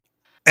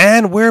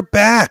And we're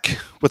back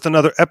with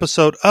another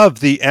episode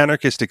of the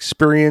Anarchist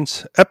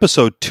Experience,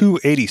 episode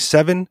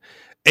 287,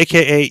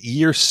 aka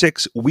Year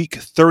 6, Week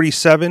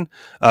 37.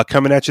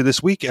 Coming at you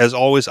this week. As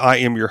always, I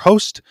am your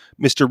host,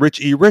 Mr.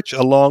 Rich E. Rich,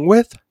 along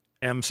with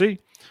MC.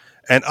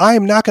 And I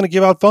am not going to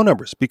give out phone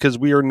numbers because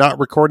we are not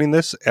recording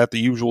this at the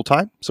usual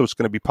time. So it's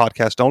going to be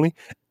podcast only.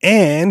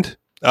 And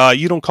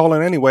you don't call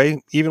in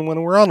anyway, even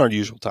when we're on our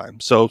usual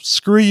time. So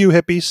screw you,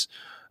 hippies.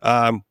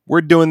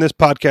 We're doing this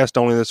podcast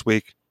only this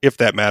week, if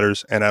that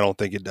matters, and I don't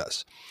think it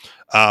does.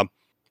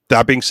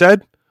 That being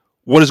said,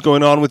 what is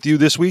going on with you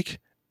this week,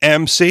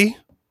 MC?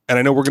 And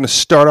I know we're going to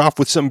start off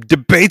with some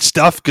debate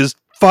stuff, because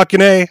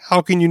fucking A,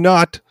 how can you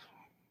not?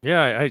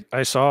 Yeah,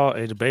 I saw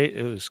a debate.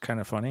 It was kind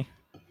of funny.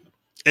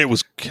 It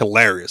was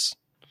hilarious.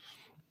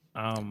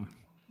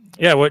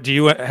 Yeah, what do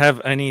you have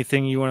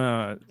anything you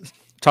want to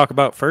talk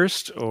about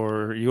first,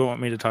 or you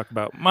want me to talk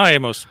about my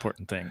most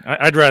important thing?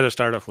 I'd rather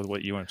start off with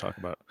what you want to talk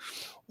about.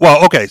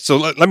 Well, okay, so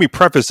let me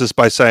preface this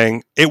by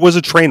saying it was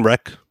a train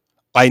wreck.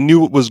 I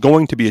knew it was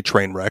going to be a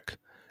train wreck,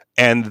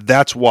 and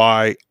that's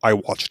why I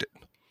watched it.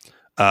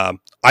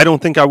 I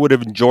don't think I would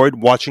have enjoyed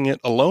watching it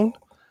alone,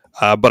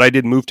 but I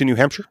did move to New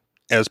Hampshire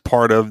as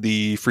part of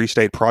the Free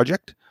State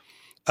Project.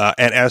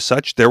 And as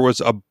such, there was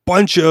a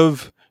bunch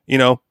of,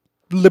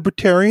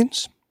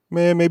 libertarians,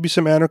 maybe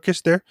some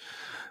anarchists there,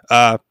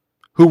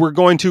 who were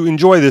going to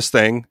enjoy this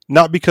thing,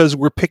 not because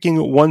we're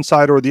picking one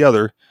side or the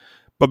other,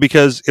 but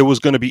because it was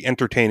going to be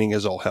entertaining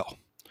as all hell.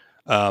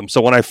 So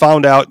when I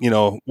found out,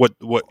 what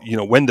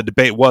when the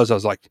debate was, I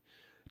was like,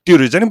 dude,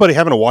 is anybody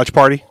having a watch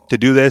party to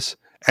do this?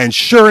 And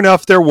sure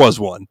enough, there was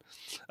one.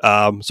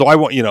 So I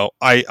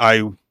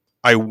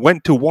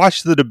went to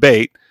watch the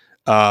debate,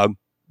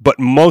 but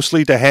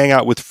mostly to hang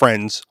out with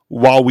friends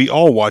while we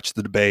all watched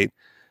the debate.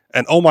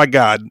 And oh my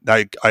God,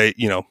 I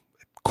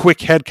quick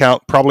head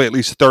count, probably at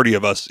least 30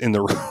 of us in the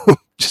room.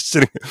 Just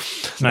sitting,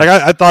 nice. Like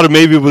I thought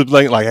maybe it was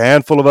like a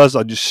handful of us.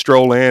 I'd just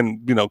stroll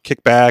in,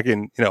 kick back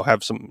and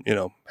have some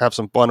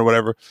fun or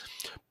whatever.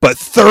 But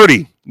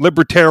 30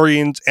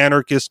 libertarians,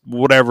 anarchists,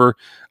 whatever,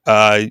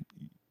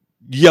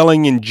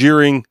 yelling and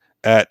jeering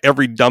at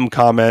every dumb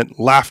comment,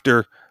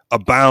 laughter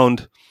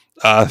abound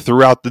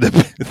throughout the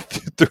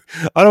debate.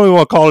 I don't even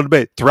want to call it a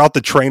debate. Throughout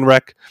the train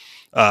wreck,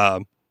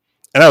 and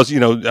that was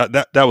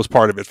that was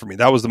part of it for me.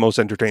 That was the most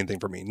entertaining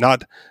thing for me.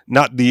 Not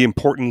the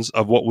importance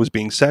of what was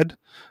being said.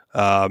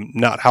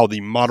 Not how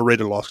the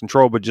moderator lost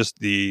control, but just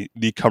the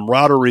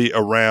camaraderie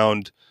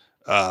around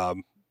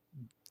the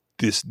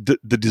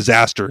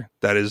disaster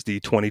that is the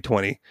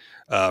 2020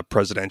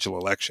 presidential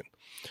election.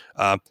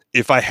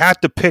 If I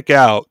had to pick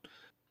out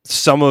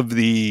some of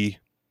the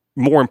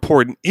more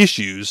important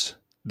issues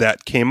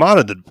that came out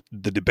of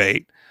the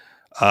debate,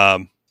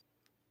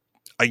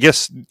 I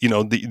guess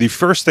the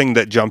first thing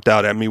that jumped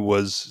out at me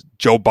was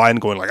Joe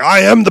Biden going like, "I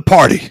am the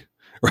party."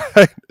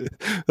 Right,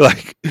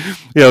 like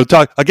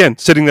talk again,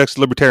 sitting next to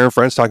libertarian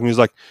friends, talking to me. He's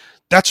like,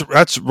 "That's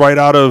right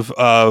out of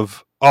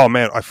oh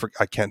man,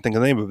 I can't think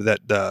of the name of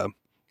it.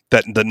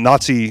 That the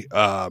Nazi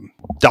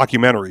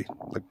documentary,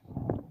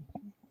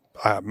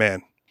 like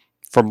man,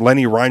 from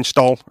Lenny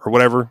Reinstahl or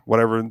whatever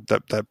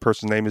that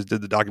person's name is,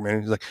 did the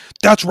documentary. He's like,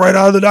 that's right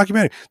out of the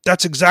documentary.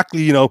 That's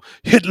exactly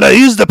Hitler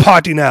is the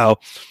party now."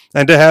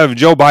 And to have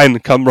Joe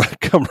Biden come right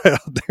out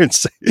there and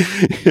say,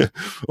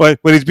 when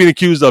he's being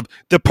accused of,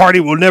 the party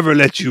will never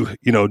let you,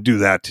 do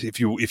that if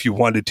you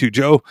wanted to,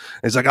 Joe.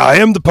 And he's like, I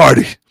am the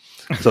party.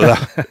 So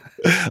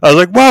I was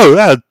like, whoa,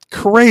 that's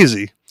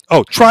crazy.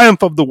 Oh,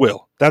 Triumph of the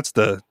Will. That's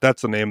the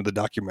name of the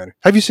documentary.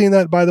 Have you seen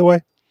that, by the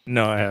way?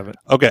 No, I haven't.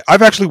 Okay,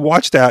 I've actually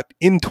watched that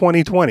in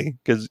 2020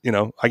 because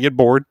I get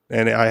bored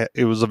and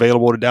it was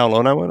available to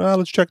download. And I went,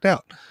 let's check it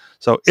out.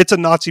 So it's a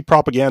Nazi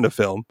propaganda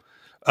film.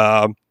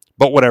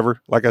 But whatever,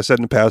 like I said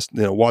in the past,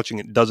 watching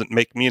it doesn't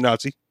make me a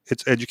Nazi.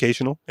 It's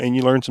educational, and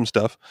you learn some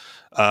stuff.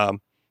 And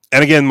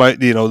again, my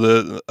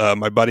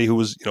buddy who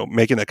was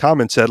making that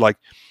comment said, like,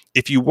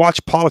 if you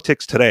watch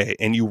politics today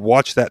and you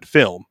watch that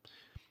film,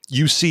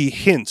 you see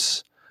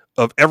hints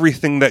of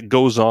everything that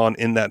goes on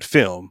in that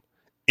film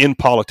in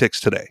politics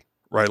today,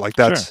 right? Like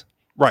that's sure.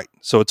 Right.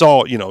 So it's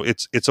all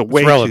it's a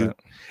way to.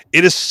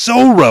 It is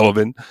so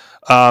relevant,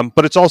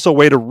 but it's also a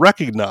way to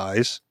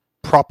recognize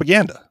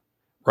propaganda.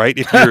 Right,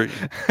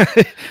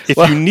 if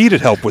you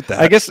needed help with that,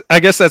 I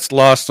guess that's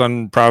lost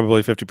on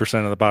probably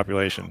 50% of the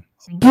population.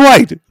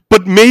 Right,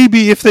 but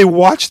maybe if they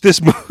watch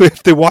this movie,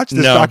 if they watch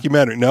this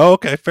documentary, no,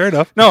 okay, fair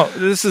enough. No,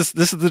 this is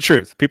the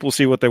truth. People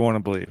see what they want to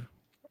believe.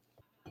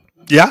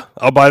 Yeah,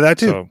 I'll buy that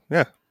too. So,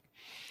 yeah,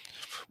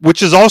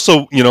 which is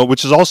also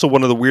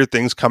one of the weird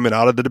things coming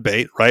out of the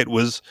debate. Right,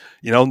 was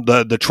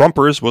the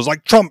Trumpers was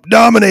like Trump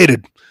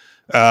dominated.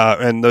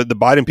 And the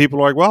Biden people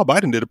are like, well,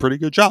 Biden did a pretty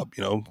good job,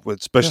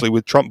 especially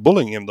with Trump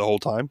bullying him the whole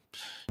time.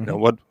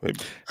 Well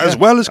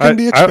as can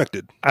be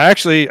expected.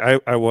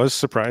 I was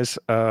surprised.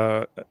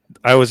 I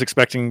was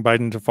expecting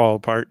Biden to fall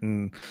apart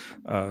and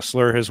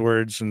slur his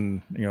words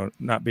and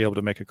not be able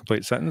to make a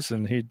complete sentence,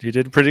 and he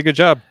did a pretty good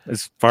job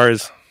as far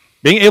as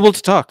being able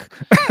to talk.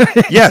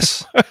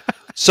 Yes.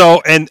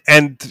 So and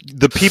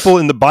the people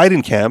in the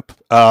Biden camp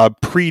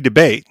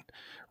pre-debate,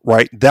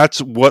 right?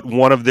 That's what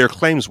one of their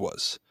claims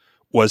was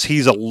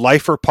he's a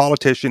lifer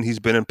politician. He's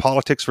been in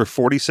politics for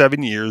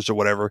 47 years or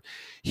whatever.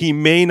 He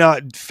may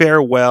not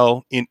fare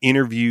well in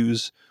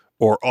interviews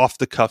or off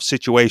the cuff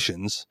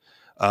situations,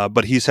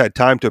 but he's had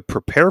time to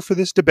prepare for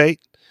this debate.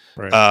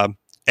 Right.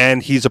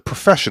 And he's a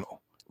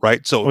professional,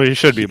 right? So well, he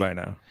should be by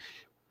now.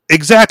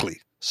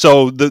 Exactly.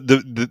 So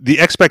the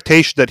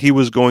expectation that he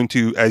was going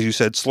to, as you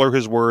said, slur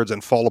his words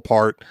and fall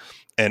apart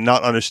and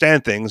not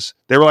understand things,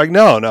 they were like,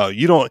 no,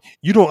 you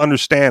don't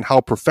understand how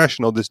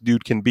professional this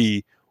dude can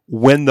be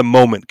when the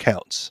moment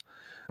counts.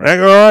 Right.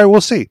 All right, we'll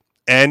see.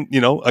 And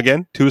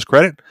again, to his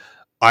credit,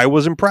 I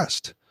was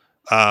impressed.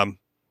 I'm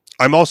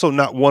also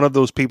not one of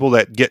those people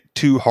that get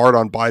too hard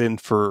on Biden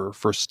for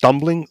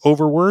stumbling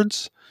over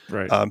words,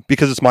 right?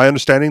 Because it's my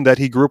understanding that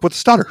he grew up with a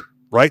stutter.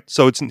 Right,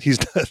 so he's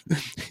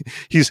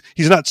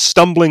not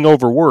stumbling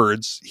over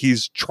words.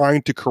 He's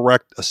trying to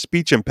correct a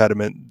speech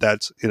impediment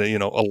that's a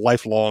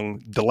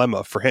lifelong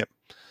dilemma for him.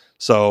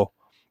 So,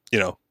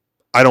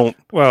 I don't.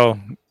 Well,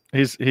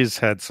 he's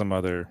had some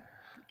other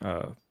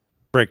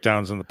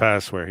breakdowns in the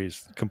past where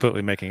he's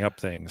completely making up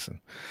things.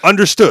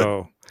 Understood.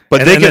 So,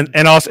 but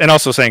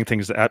also saying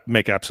things that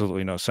make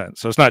absolutely no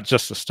sense. So it's not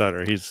just a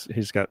stutter.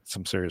 He's got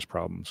some serious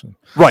problems.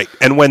 Right.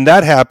 And when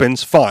that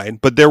happens, fine.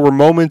 But there were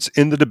moments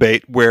in the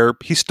debate where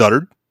he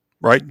stuttered.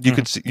 Right. You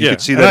could see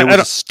that it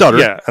was a stutter.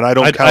 Yeah, and I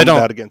don't count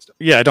that against him.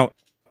 Yeah, I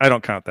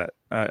don't count that.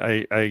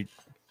 I'm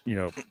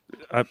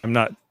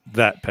not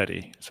that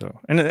petty. So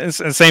and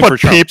same but for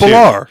Trump. People too.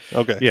 Are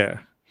okay. Yeah.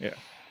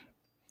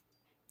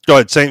 Go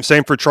ahead.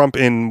 Same for Trump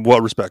in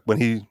what respect? When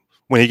he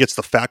gets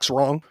the facts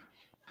wrong.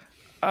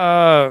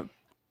 Well,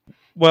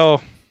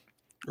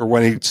 or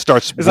when he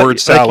starts word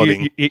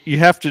salading, you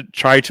have to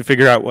try to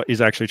figure out what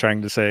he's actually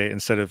trying to say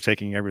instead of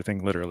taking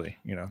everything literally.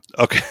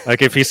 Okay.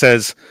 Like if he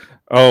says,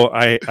 "Oh,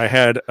 I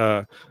had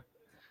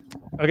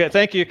okay,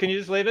 thank you. Can you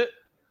just leave it?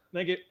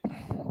 Thank you."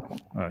 All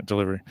right,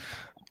 delivery.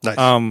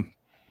 Nice.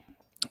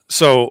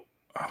 So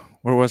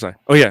where was I?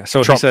 Oh yeah.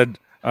 So Trump. He said,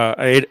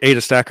 I ate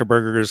a stack of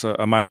burgers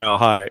a mile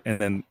high,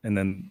 and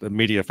then the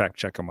media fact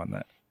check him on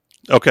that.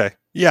 Okay.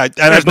 Yeah, and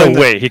there's no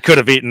way he could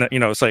have eaten.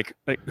 It's like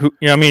who?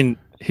 I mean,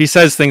 he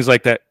says things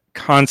like that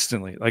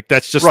constantly. Like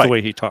that's just the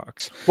way he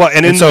talks. Well,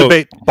 and in the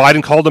debate,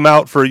 Biden called him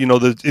out for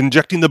the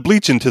injecting the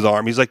bleach into the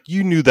arm. He's like,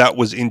 you knew that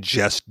was in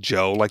jest,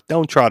 Joe. Like,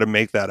 don't try to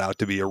make that out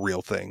to be a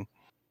real thing.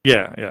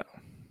 Yeah.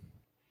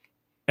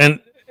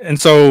 And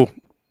so,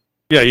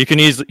 yeah, you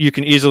can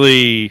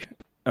easily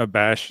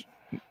bash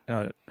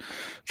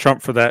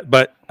Trump for that,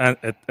 but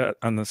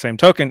on the same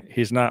token,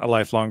 he's not a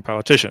lifelong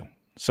politician.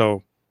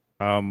 So.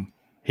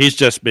 He's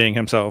just being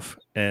himself,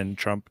 and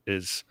Trump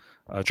is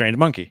a trained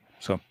monkey.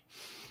 So,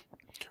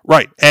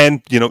 right,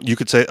 and you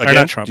could say again, or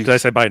not Trump. Did I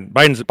say Biden?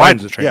 Biden's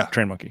a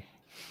trained monkey,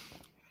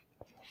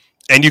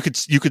 and you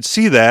could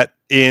see that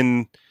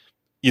in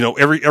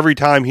every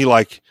time he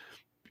I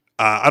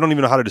don't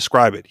even know how to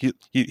describe it.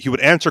 He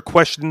would answer a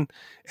question,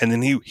 and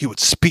then he would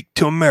speak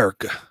to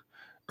America,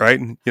 right?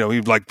 And,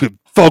 he'd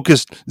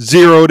focused,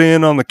 zeroed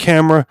in on the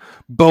camera,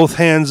 both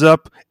hands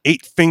up,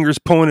 8 fingers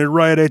pointed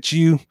right at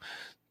you.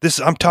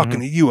 I'm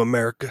talking to you,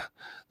 America.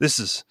 This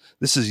is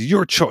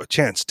your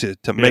chance to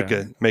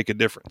make a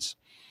difference.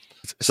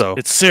 So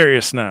it's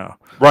serious now,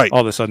 right?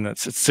 All of a sudden,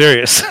 it's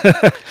serious.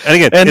 And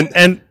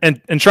again,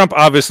 and Trump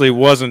obviously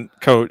wasn't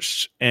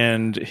coached,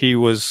 and he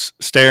was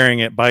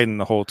staring at Biden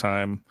the whole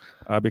time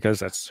because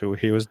that's who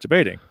he was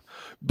debating.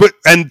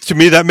 And to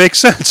me, that makes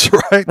sense,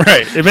 right?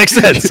 Right, it makes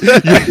sense.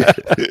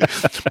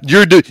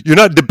 You're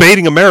not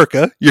debating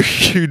America.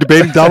 You're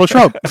debating Donald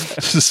Trump.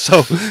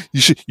 So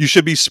you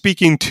should be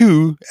speaking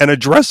to and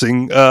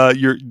addressing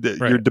your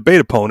debate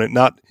opponent,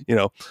 not.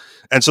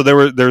 And so there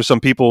were some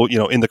people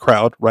in the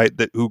crowd, right,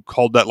 who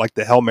called that like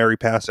the Hail Mary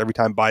pass every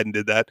time Biden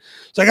did that.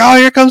 It's like, oh,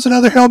 here comes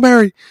another Hail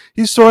Mary.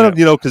 He's sort of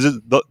because it's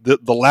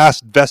the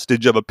last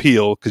vestige of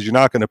appeal, because you're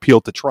not going to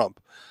appeal to Trump.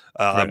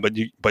 But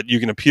you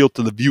can appeal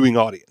to the viewing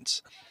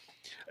audience,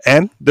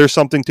 and there's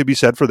something to be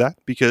said for that,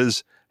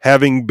 because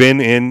having been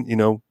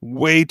in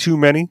way too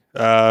many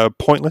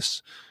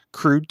pointless,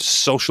 crude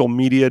social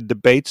media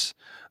debates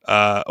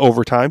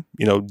over time,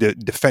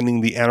 defending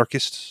the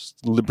anarchist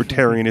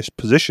libertarianist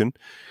position,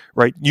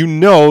 right?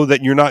 That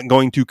you're not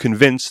going to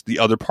convince the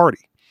other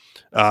party.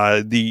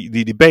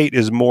 The debate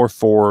is more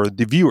for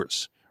the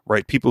viewers,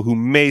 right? People who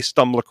may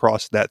stumble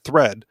across that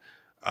thread,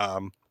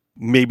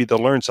 maybe they'll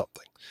learn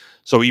something.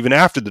 So even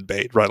after the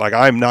debate, right? Like,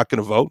 I'm not going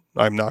to vote.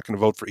 I'm not going to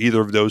vote for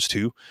either of those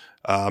two.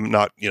 I'm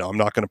not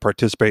going to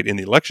participate in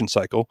the election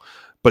cycle.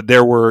 But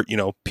there were,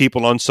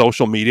 people on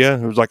social media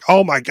who was like,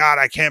 "Oh my God,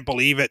 I can't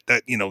believe it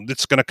that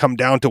it's going to come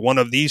down to one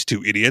of these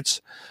two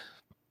idiots."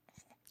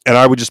 And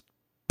I would just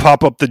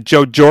pop up the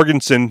Joe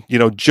Jorgensen,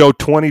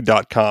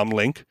 Joe20.com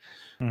link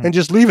and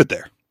just leave it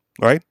there,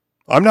 right?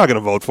 I'm not going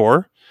to vote for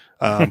her.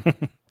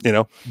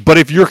 But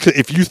if you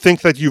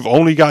think that you've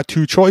only got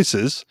two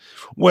choices,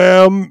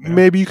 well,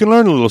 maybe you can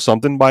learn a little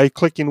something by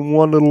clicking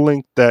one little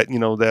link that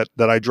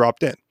I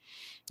dropped in.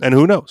 And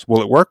who knows?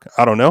 Will it work?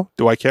 I don't know.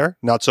 Do I care?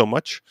 Not so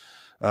much.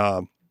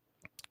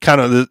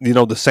 Kind of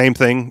the same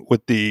thing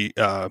with the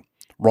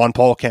Ron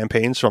Paul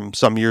campaigns from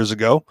some years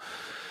ago.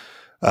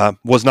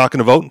 Was not going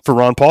to vote for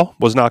Ron Paul.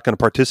 Was not going to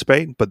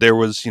participate. But there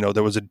was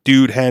a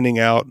dude handing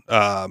out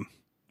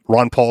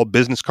Ron Paul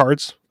business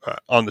cards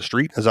on the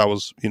street as I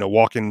was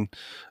walking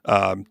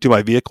to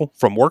my vehicle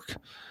from work.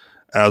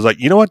 And I was like,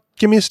 you know what?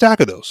 Give me a stack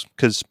of those,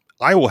 because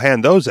I will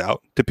hand those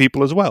out to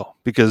people as well.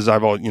 Because at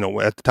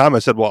the time I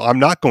said, well, I'm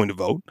not going to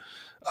vote.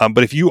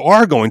 But if you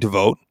are going to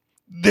vote,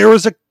 there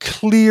is a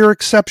clear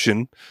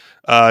exception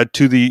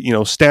to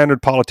the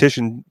standard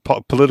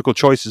political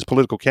choices,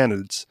 political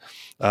candidates,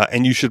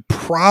 and you should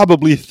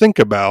probably think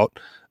about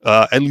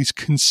at least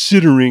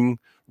considering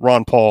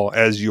Ron Paul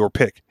as your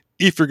pick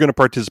if you're going to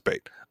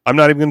participate. I'm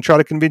not even going to try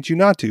to convince you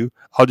not to.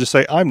 I'll just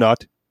say I'm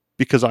not,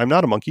 because I'm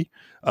not a monkey.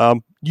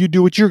 You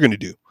do what you're going to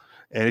do,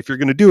 and if you're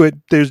going to do it,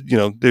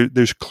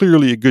 there's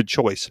clearly a good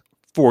choice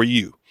for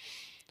you.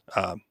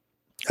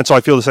 And so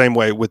I feel the same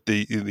way with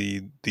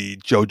the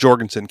Joe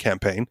Jorgensen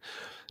campaign.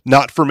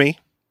 Not for me,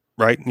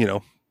 right?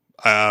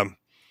 I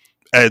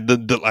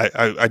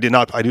do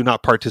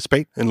not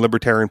participate in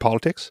libertarian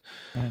politics,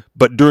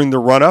 but during the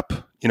run up,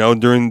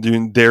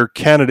 during their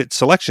candidate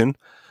selection,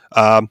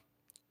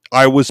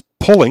 I was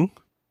pulling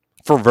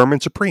for Vermin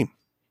Supreme.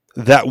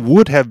 That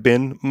would have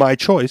been my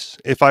choice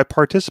if I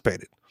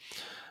participated.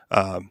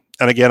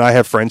 And again, I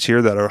have friends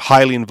here that are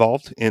highly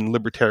involved in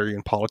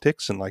libertarian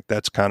politics, and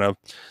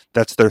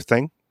that's their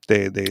thing.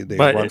 They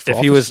but run for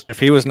office. If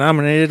he was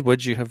nominated,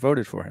 would you have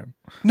voted for him?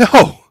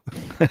 No,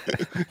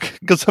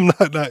 because I'm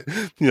not.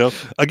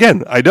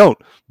 Again, I don't.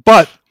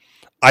 But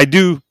I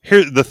do.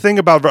 Here, the thing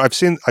about I've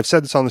said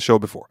this on the show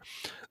before.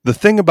 The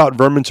thing about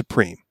Vermin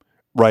Supreme,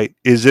 right,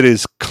 is it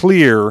is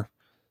clear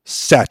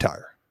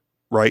satire,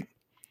 right?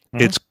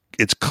 Mm-hmm.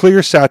 It's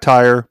clear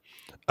satire.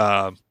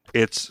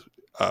 It's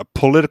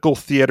political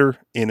theater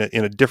in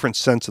a different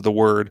sense of the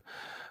word.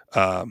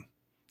 It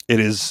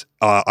is,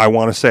 I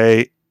want to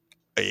say,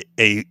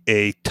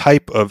 a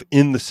type of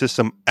in the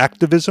system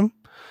activism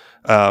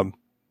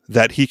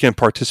that he can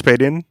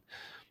participate in,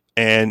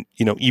 and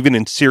even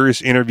in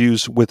serious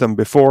interviews with him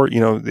before,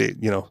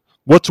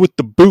 what's with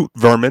the boot,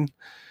 Vermin?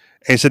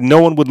 And he said,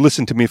 no one would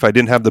listen to me if I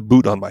didn't have the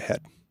boot on my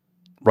head.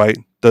 Right?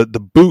 The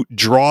boot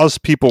draws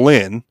people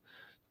in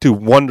to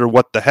wonder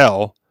what the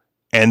hell,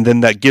 and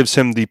then that gives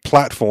him the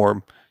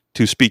platform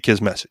to speak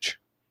his message.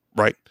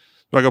 Right?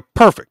 So I go,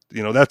 perfect.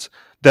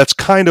 That's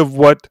kind of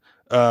what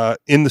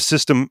in the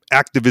system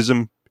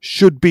activism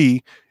should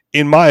be,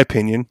 in my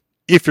opinion,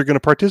 if you're going to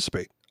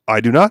participate.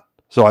 I do not,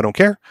 so I don't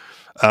care.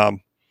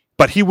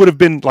 But he would have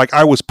been like,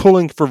 I was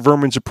pulling for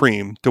Vermin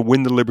Supreme to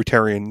win the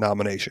Libertarian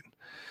nomination.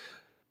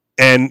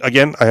 And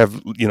again, I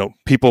have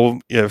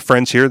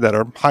friends here that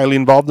are highly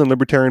involved in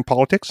libertarian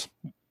politics.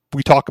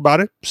 We talk about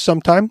it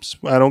sometimes.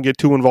 I don't get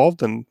too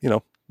involved, and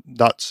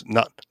that's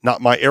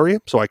not my area.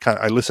 So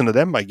I listen to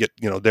them. I get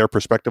their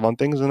perspective on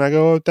things, and I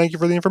go, oh, thank you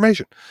for the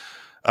information.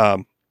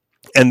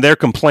 And their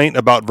complaint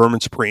about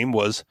Vermin Supreme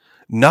was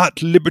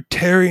not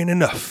libertarian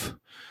enough,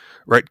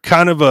 right?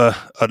 Kind of a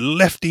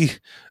lefty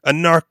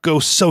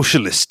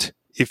anarcho-socialist,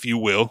 if you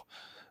will.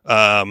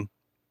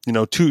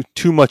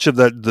 Too much of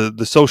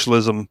the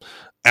socialism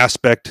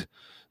aspect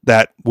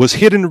that was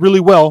hidden really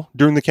well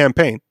during the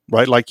campaign,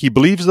 right? Like, he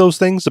believes those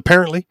things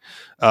apparently,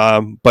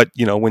 but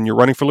when you're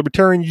running for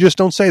libertarian, you just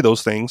don't say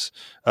those things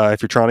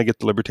if you're trying to get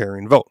the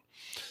libertarian vote.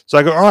 So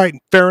I go, all right,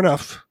 fair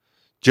enough.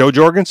 Joe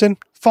Jorgensen,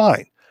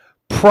 fine.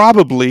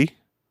 Probably,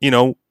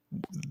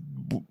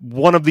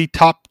 one of the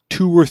top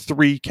 2 or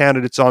 3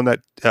 candidates on the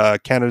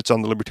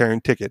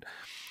libertarian ticket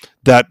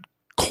that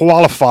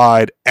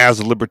qualified as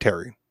a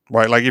libertarian.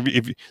 Right, like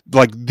if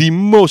like the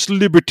most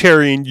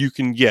libertarian you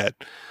can get,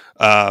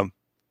 I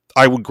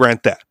would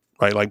grant that.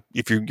 Right, like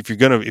if you're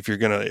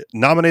gonna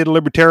nominate a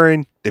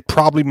libertarian, they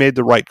probably made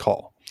the right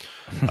call,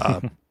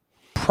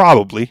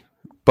 probably.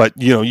 But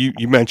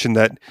you mentioned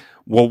that.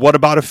 Well, what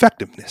about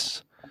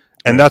effectiveness?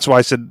 And that's why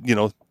I said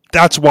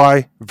that's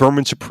why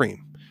Vermin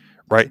Supreme,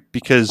 right?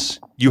 Because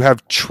you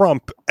have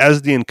Trump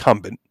as the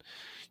incumbent.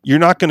 You're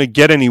not going to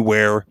get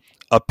anywhere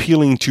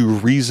appealing to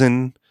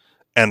reason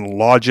and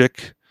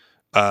logic.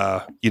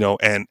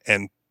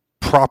 And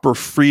proper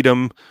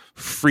freedom,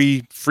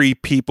 free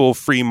people,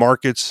 free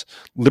markets,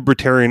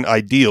 libertarian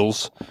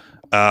ideals,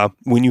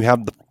 when you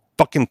have the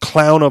fucking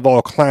clown of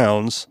all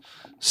clowns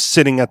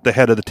sitting at the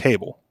head of the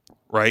table,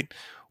 right?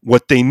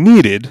 What they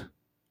needed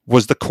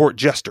was the court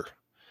jester,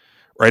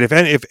 right?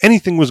 If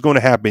anything was going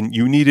to happen,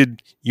 you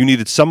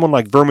needed someone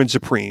like Vermin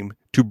Supreme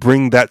to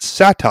bring that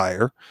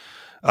satire,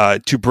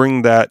 to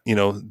bring that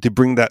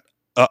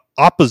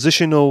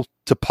oppositional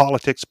to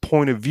politics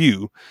point of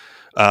view.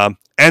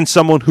 And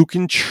someone who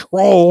can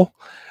troll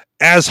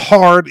as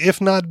hard,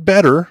 if not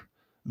better,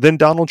 than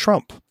Donald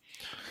Trump.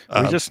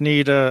 We just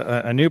need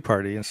a new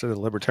party instead of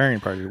the Libertarian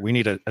Party. We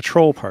need a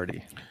troll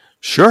party.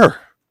 Sure.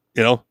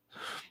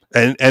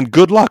 And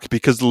good luck,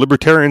 because the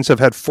Libertarians have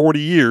had 40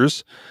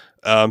 years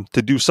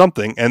to do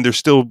something, and they're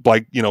still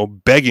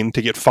begging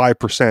to get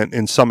 5%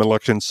 in some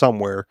election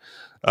somewhere.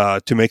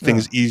 to make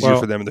things easier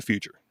for them in the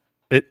future.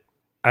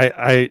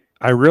 I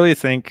really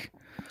think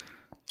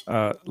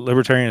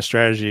libertarian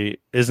strategy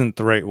isn't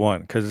the right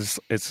one because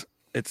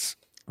it's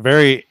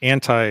very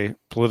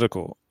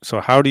anti-political. So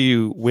how do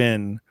you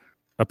win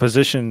a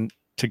position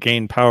to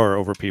gain power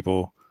over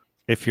people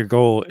if your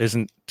goal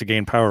isn't to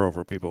gain power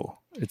over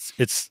people?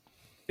 It's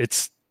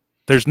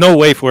there's no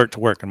way for it to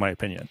work, in my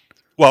opinion.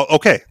 Well,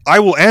 okay, I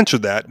will answer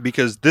that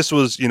because this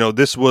was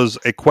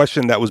a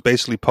question that was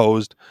basically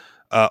posed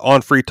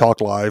on Free Talk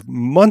Live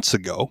months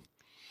ago,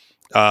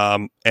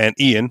 and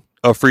Ian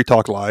of Free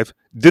Talk Live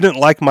didn't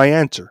like my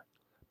answer,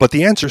 but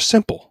the answer is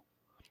simple,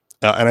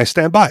 and I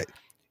stand by it.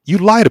 You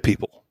lie to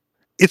people.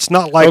 It's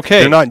not like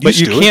they're not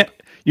used to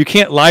it. You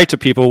can't lie to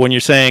people when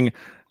you're saying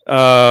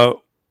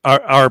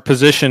our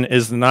position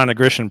is the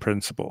non-aggression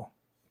principle.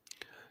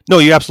 No,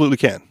 you absolutely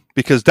can,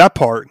 because that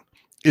part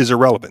is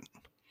irrelevant,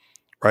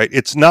 right?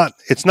 It's not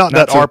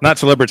not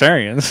to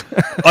libertarians.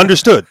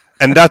 Understood.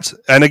 And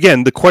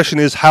again, the question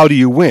is, how do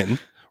you win,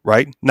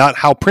 right? Not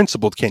how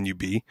principled can you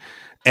be.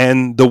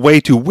 And the way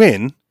to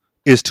win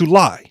is to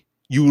lie.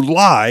 You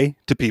lie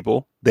to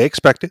people. They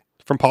expect it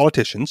from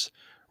politicians,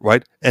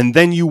 right? And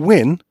then you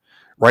win,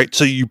 right?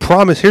 So you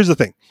promise. Here's the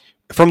thing.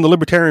 From the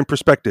libertarian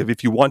perspective,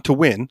 if you want to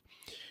win,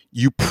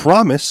 you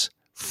promise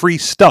free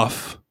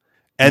stuff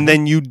and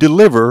then you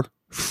deliver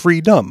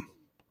freedom,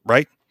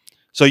 right?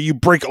 So you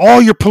break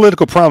all your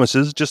political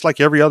promises, just like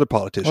every other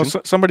politician.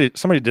 Well, somebody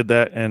did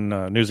that in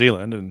New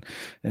Zealand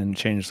and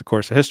changed the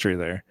course of history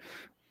there.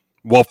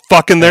 Well,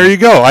 fucking there you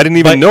go. I didn't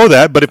even know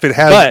that, but if it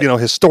has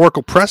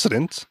historical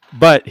precedence.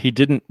 But he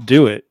didn't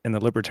do it in the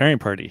Libertarian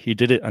Party. He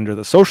did it under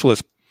the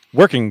Socialist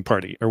Working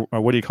Party, or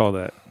what do you call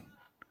that?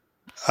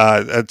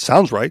 That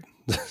sounds right.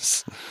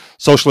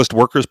 Socialist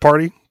Workers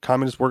Party,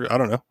 Communist Worker. I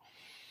don't know.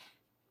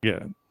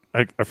 Yeah,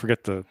 I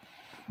forget the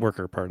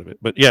worker part of it,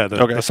 but yeah,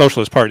 the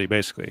Socialist Party,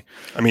 basically.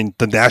 I mean,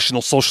 the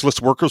National Socialist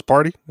Workers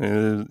Party.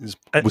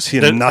 Was he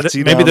a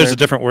Nazi? Maybe there's a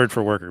different word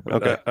for worker.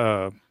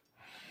 But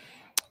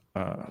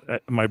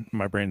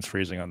my brain's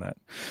freezing on that.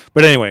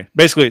 But anyway,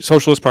 basically,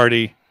 Socialist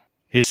Party.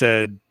 He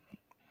said,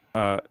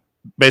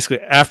 basically,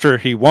 after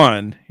he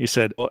won, he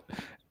said, well,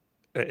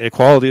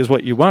 "Equality is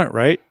what you want,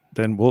 right?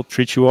 Then we'll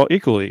treat you all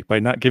equally by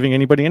not giving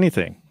anybody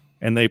anything."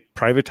 And they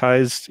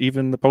privatized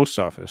even the post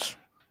office.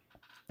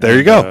 There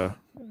you go.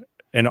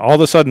 And all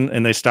of a sudden,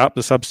 and they stopped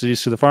the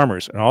subsidies to the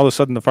farmers, and all of a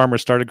sudden, the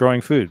farmers started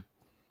growing food.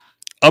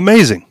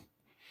 Amazing.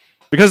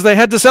 Because they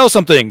had to sell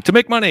something to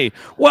make money.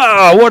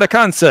 Wow, what a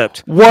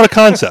concept. What a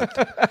concept.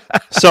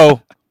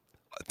 So,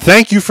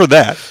 thank you for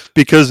that,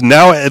 because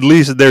now at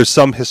least there's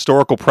some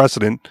historical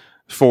precedent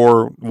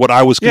for what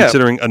I was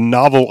considering a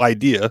novel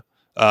idea,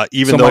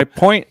 even though...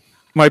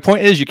 My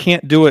point is you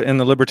can't do it in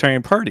the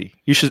Libertarian Party.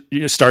 You should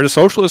start a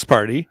Socialist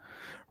Party,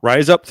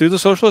 rise up through the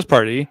Socialist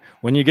Party.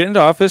 When you get into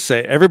office,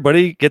 say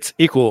everybody gets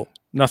equal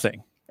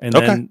nothing, and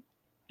then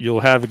you'll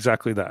have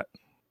exactly that.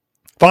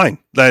 Fine.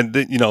 Then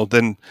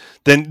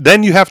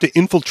you have to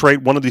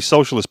infiltrate one of these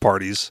socialist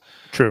parties.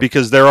 True.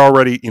 Because they're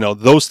already,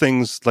 those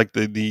things like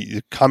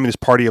the Communist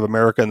Party of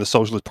America and the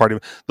Socialist Party,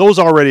 those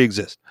already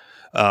exist.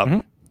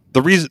 The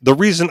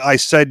reason I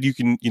said you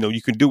can do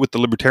it with the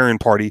Libertarian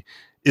Party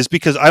is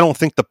because I don't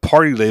think the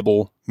party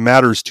label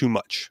matters too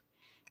much.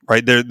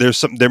 Right?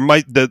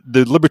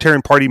 The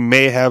Libertarian Party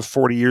may have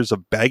 40 years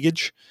of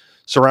baggage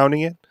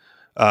surrounding it.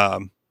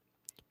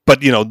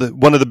 But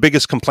one of the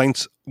biggest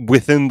complaints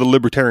within the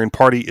Libertarian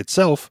Party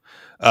itself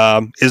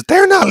is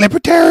they're not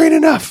libertarian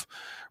enough,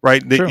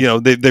 right?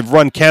 They've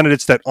run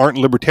candidates that aren't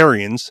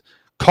libertarians,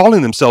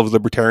 calling themselves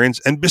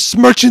libertarians and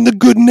besmirching the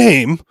good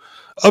name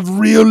of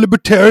real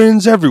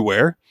libertarians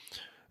everywhere.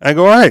 I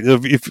go, all right,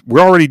 if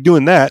we're already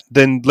doing that,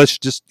 then let's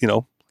just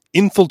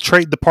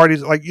infiltrate the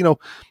parties. Like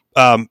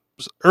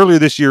earlier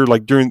this year,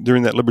 like during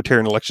that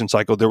libertarian election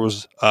cycle, there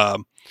was I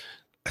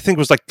think it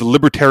was like the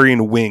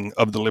libertarian wing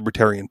of the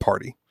Libertarian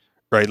Party.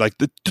 Right, like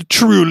the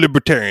true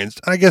libertarians.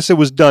 I guess it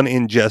was done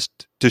in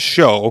jest to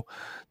show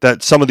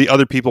that some of the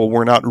other people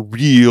were not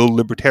real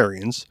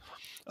libertarians.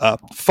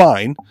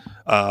 Fine.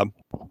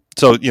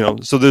 So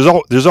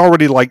there's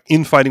already like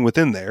infighting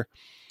within there.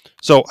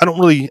 So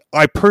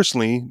I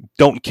personally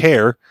don't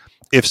care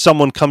if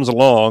someone comes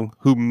along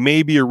who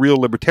may be a real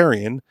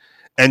libertarian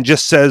and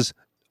just says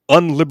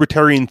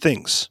unlibertarian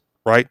things.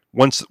 Right,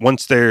 once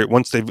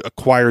they've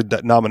acquired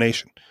that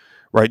nomination.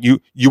 Right,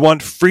 you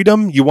want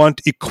freedom, you want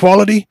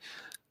equality.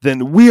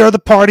 Then we are the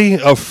party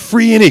of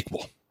free and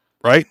equal,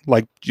 right?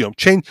 Like,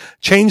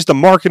 change the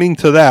marketing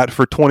to that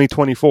for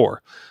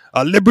 2024.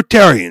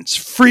 Libertarians,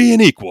 free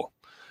and equal.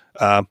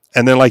 And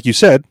then, like you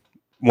said,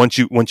 once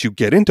you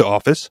get into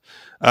office,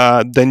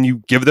 then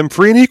you give them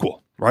free and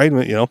equal, right?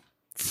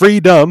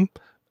 Freedom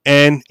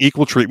and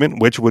equal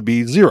treatment, which would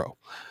be zero.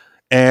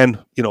 And,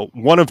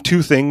 one of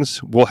two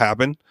things will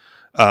happen.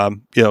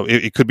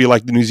 It could be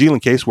like the New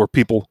Zealand case where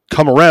people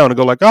come around and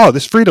go like, oh,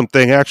 this freedom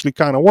thing actually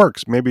kind of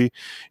works. Maybe,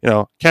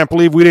 can't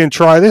believe we didn't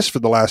try this for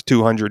the last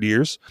 200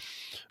 years.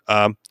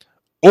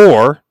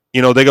 Or,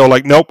 they go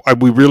like, nope,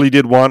 we really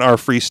did want our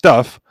free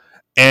stuff.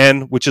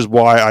 And which is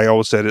why I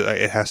always said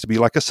it has to be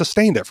like a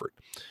sustained effort.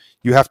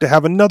 You have to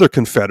have another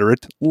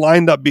Confederate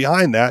lined up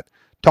behind that,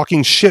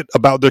 talking shit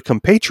about their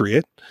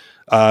compatriot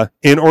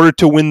in order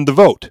to win the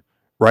vote,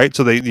 right?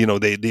 So they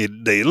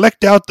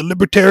elect out the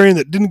libertarian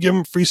that didn't give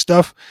them free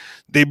stuff.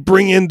 They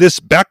bring in this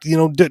back,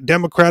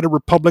 Democrat or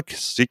Republic,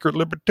 secret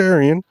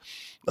libertarian,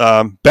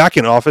 back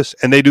in office,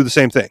 and they do the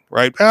same thing,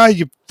 right?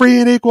 You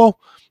free and equal,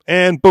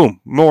 and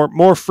boom,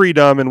 more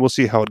freedom, and we'll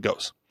see how it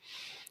goes.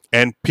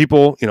 And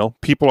people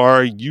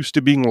are used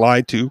to being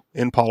lied to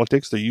in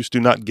politics. They're used to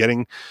not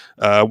getting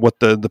what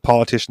the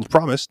politicians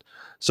promised.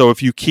 So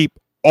if you keep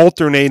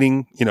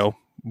alternating,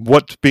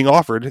 what's being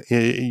offered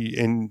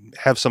and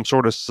have some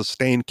sort of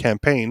sustained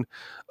campaign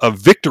of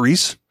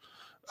victories,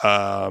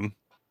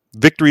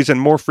 victories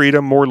and more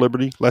freedom, more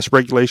liberty, less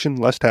regulation,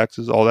 less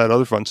taxes, all that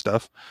other fun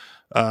stuff,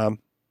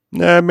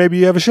 maybe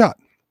you have a shot.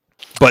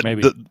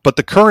 But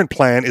the current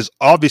plan is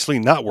obviously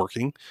not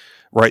working,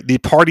 right? The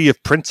party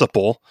of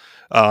principle,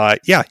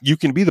 you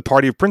can be the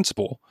party of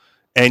principle,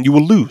 and you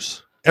will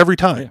lose every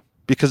time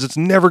because it's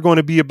never going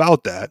to be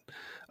about that.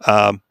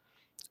 And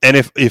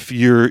if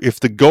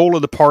the goal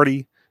of the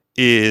party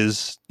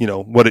is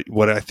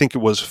what I think it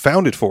was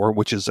founded for,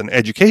 which is an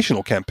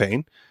educational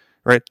campaign,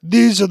 right?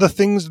 These are the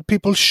things that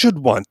people should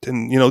want,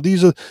 and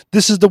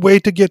this is the way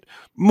to get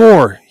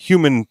more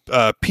human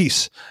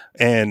peace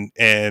and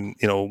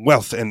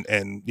wealth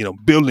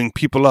and building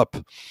people up.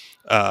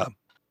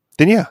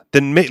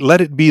 Then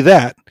let it be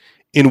that.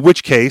 In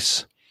which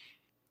case,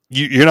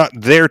 you're not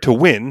there to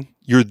win.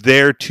 You're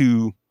there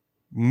to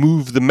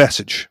move the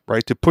message,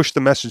 right? To push the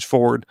message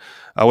forward.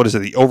 What is it?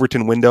 The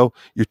Overton window.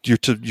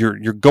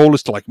 Your goal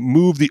is to like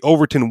move the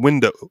Overton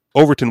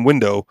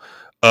window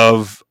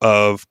of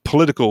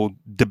political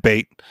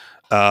debate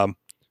to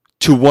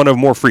one of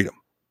more freedom,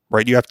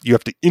 right? You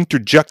have to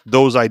interject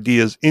those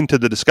ideas into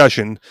the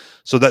discussion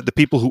so that the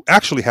people who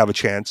actually have a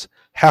chance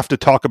have to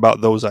talk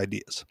about those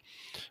ideas.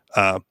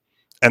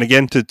 And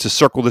again, to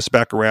circle this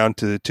back around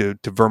to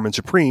Vermin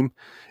Supreme,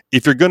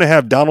 if you're going to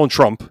have Donald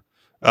Trump,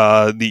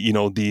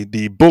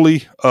 the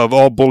bully of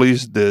all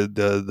bullies,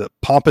 the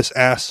pompous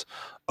ass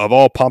of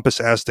all pompous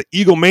ass, the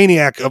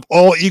egomaniac of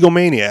all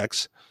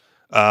egomaniacs,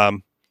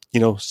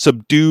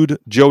 subdued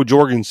Joe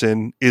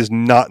Jorgensen is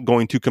not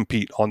going to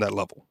compete on that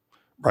level,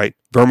 right?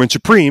 Vermin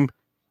Supreme,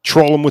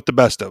 troll him with the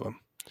best of them.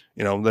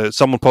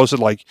 Someone posted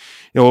like,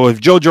 if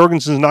Joe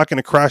Jorgensen's not going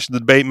to crash the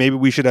debate, maybe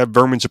we should have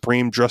Vermin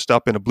Supreme dressed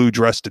up in a blue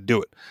dress to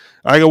do it.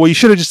 I go, well, you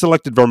should have just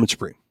elected Vermin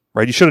Supreme,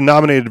 right? You should have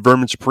nominated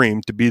Vermin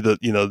Supreme to be the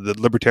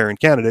libertarian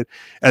candidate,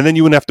 and then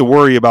you wouldn't have to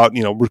worry about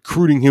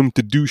recruiting him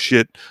to do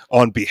shit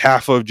on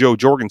behalf of Joe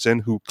Jorgensen,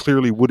 who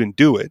clearly wouldn't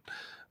do it.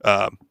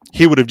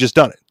 He would have just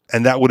done it,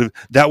 and that would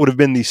have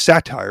been the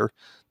satire.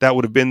 That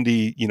would have been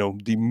the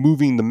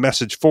moving the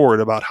message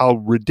forward about how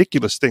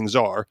ridiculous things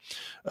are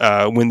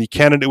when the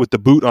candidate with the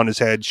boot on his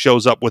head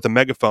shows up with a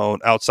megaphone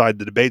outside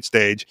the debate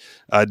stage,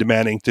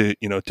 demanding to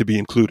be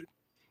included.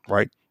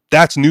 Right?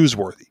 That's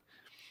newsworthy.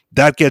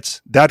 That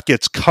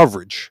gets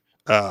coverage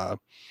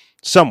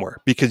somewhere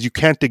because you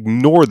can't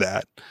ignore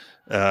that.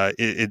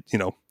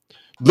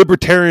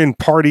 Libertarian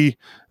Party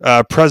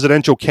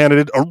presidential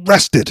candidate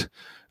arrested,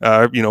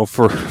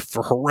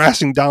 for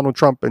harassing Donald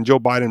Trump and Joe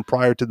Biden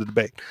prior to the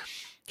debate.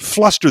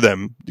 Fluster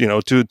them,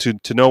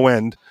 to no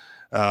end,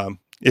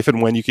 if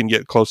and when you can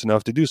get close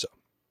enough to do so.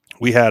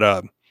 We had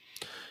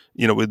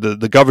with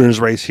the governor's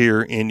race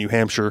here in New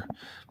Hampshire,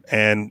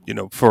 and during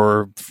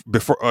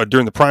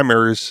the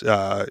primaries,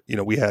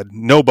 we had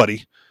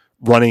nobody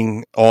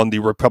running on the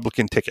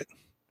Republican ticket,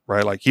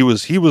 right? Like he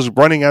was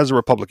running as a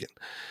Republican,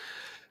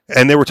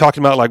 and they were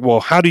talking about like, well,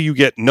 how do you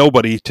get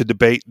nobody to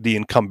debate the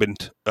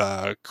incumbent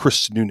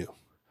Chris Sununu?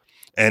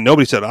 And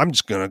nobody said, I'm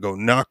just going to go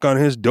knock on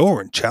his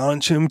door and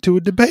challenge him to a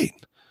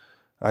debate.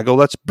 I go,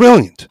 that's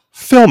brilliant.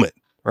 Film it,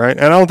 right?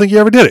 And I don't think you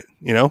ever did it,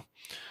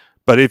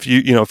 But if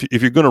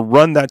if you're going to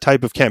run that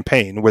type of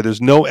campaign where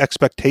there's no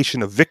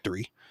expectation of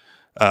victory,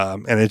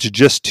 and it's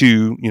just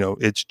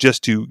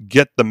to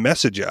get the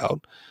message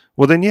out,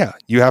 well then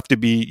you have to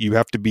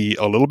be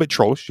a little bit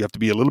trollish. You have to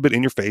be a little bit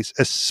in your face,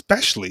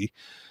 especially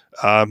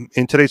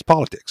in today's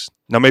politics.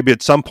 Now, maybe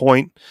at some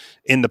point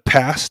in the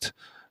past,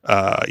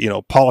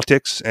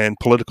 politics and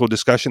political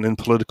discussion and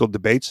political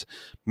debates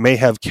may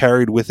have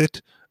carried with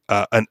it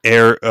an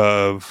air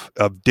of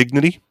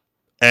dignity,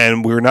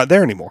 and we're not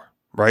there anymore,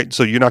 right?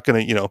 So you're not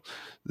going to,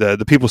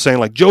 the people saying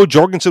like Joe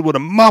Jorgensen would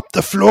have mopped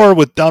the floor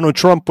with Donald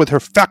Trump with her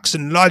facts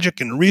and logic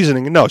and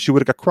reasoning. No, she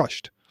would have got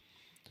crushed.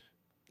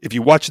 If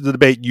you watch the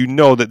debate,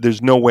 that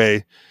there's no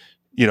way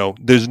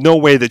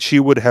that she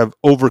would have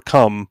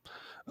overcome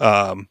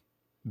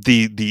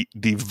the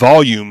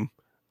volume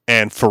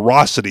and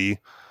ferocity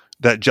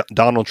that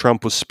Donald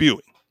Trump was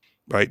spewing,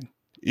 right?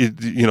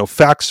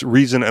 Facts,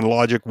 reason, and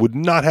logic would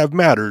not have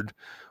mattered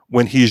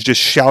when he's just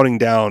shouting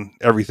down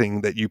everything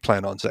that you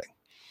plan on saying.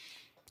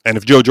 And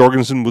if Joe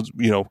Jorgensen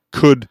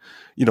could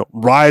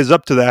rise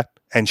up to that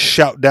and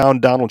shout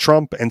down Donald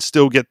Trump and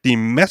still get the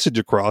message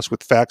across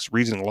with facts,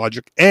 reason, and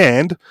logic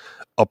and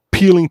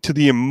appealing to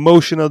the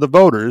emotion of the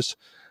voters,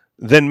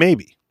 then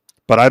maybe.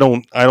 but I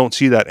don't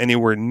see that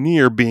anywhere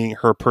near being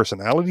her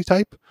personality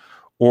type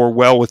or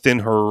well within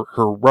her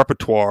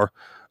repertoire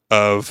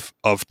of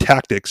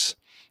tactics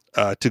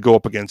to go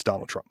up against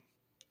Donald Trump.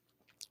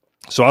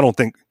 So I don't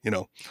think,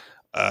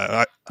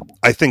 I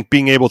think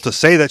being able to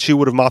say that she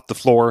would have mopped the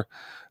floor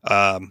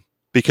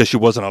because she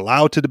wasn't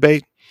allowed to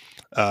debate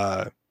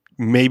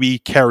maybe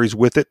carries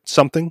with it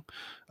something,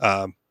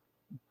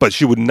 but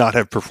she would not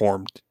have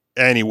performed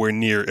anywhere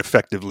near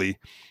effectively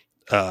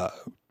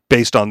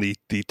based on the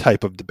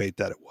type of debate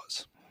that it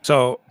was.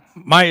 So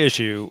my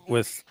issue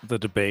with the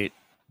debate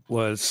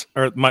was,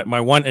 or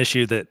my one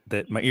issue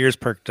that my ears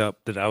perked up,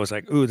 that I was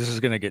like, ooh, this is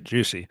going to get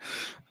juicy,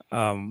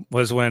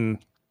 was when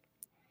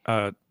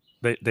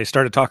they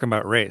started talking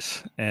about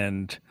race,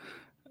 and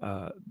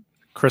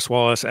Chris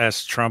Wallace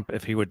asked Trump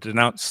if he would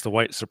denounce the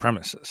white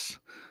supremacists.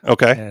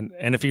 Okay.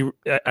 And if you,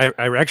 I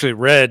actually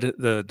read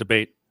the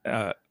debate,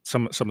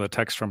 some of the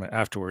text from it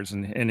afterwards,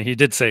 and he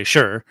did say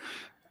sure,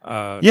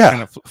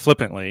 kind of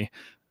flippantly,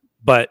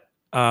 but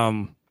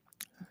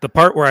the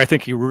part where I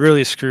think he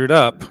really screwed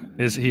up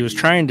is he was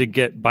trying to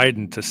get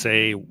Biden to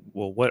say,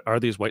 well, what are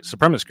these white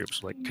supremacist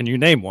groups? Like, can you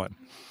name one?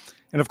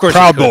 And of course,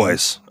 Proud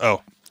Boys.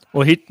 Oh,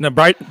 well,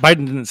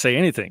 Biden didn't say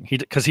anything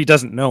because he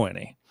doesn't know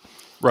any.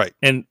 Right.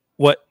 And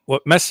what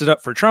messed it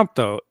up for Trump,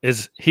 though,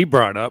 is he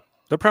brought up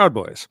the Proud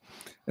Boys.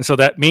 And so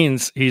that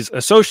means he's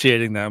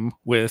associating them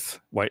with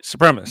white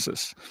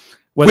supremacists.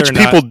 Which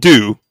people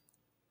do.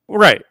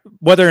 Right.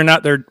 Whether or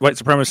not they're white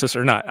supremacists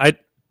or not.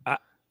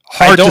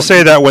 Hard to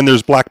say that when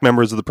there's black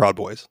members of the Proud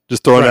Boys.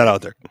 Just throwing that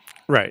out there.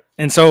 Right.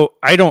 And so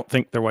I don't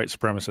think they're white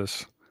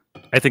supremacists.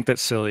 I think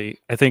that's silly.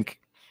 I think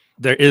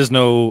there is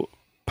no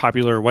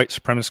popular white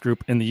supremacist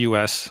group in the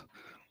U.S.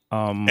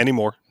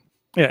 Anymore.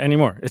 Yeah,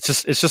 anymore.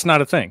 It's just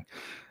not a thing.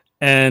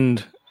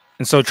 And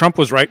so Trump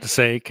was right to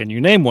say, can you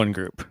name one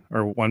group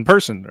or one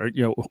person, or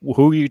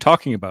who are you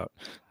talking about?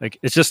 Like,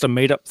 it's just a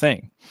made up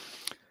thing.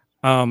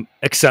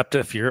 Except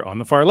if you're on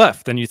the far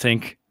left, then you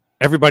think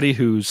everybody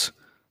who's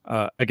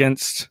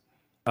against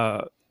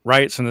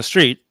riots in the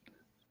street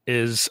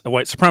is a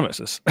white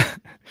supremacist.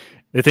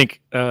 They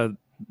think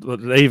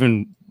they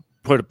even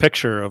put a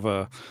picture of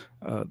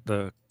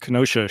the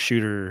Kenosha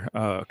shooter,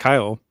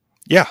 Kyle.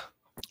 Yeah.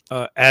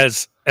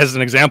 As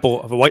an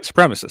example of a white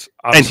supremacist.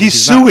 Obviously, and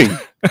he's suing.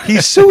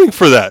 He's suing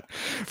for that,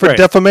 for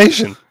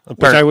defamation.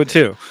 Apparently. Which I would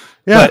too.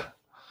 Yeah.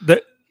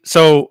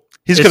 So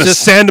he's going to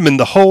sand them in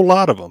the whole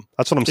lot of them.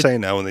 That's what I'm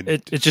saying now. When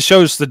it just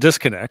shows the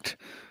disconnect.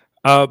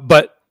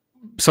 But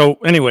so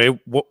anyway,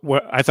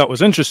 what I thought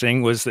was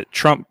interesting was that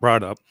Trump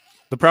brought up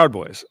the Proud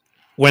Boys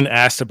when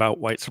asked about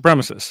white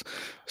supremacists.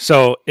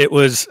 So it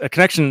was a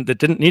connection that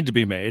didn't need to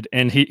be made,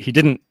 and he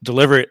didn't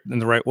deliver it in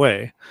the right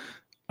way.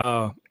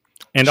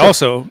 And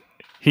also,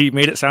 he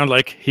made it sound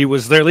like he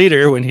was their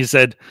leader when he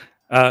said,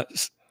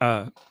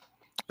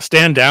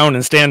 stand down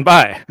and stand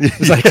by.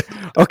 It's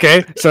like,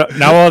 okay, so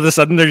now all of a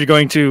sudden they're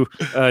going to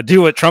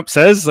do what Trump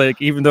says,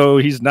 like, even though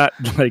he's not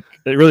like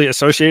really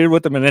associated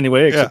with them in any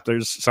way, except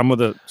there's some of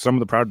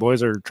the Proud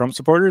Boys are Trump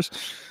supporters.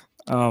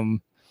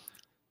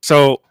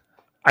 So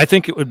I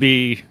think it would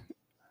be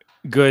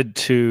good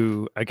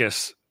to, I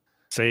guess,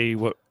 say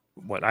what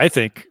I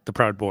think the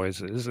Proud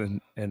Boys is,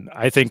 and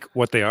I think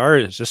what they are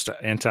is just an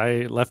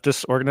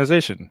anti-leftist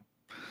organization.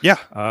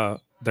 Yeah.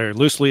 They're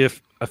loosely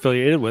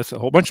affiliated with a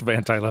whole bunch of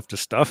anti-leftist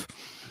stuff.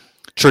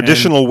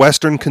 Traditional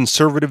Western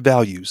conservative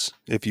values,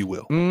 if you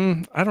will.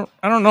 I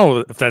don't know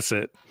if that's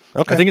it.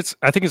 Okay.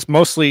 I think it's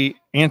mostly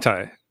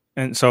anti,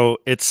 and so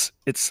it's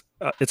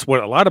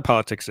what a lot of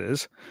politics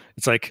is.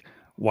 It's like,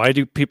 why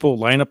do people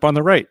line up on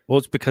the right? Well,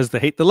 it's because they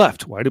hate the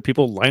left. Why do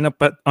people line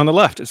up on the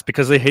left? It's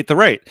because they hate the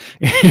right.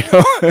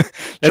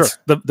 That's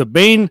the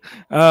main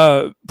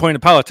point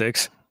of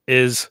politics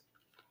is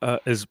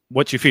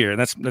what you fear, and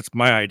that's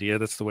my idea.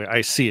 That's the way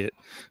I see it.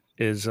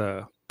 Is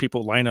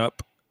people line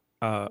up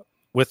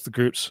with the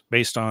groups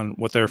based on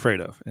what they're afraid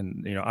of,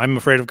 and I'm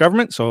afraid of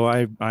government, so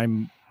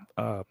I'm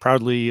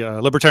proudly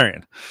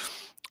libertarian.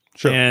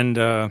 Sure.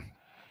 And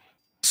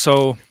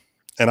so.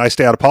 And I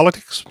stay out of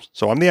politics,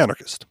 so I'm the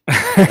anarchist.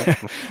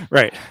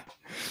 Right.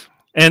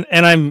 And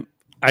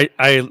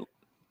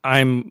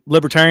I'm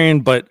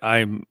libertarian, but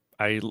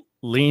I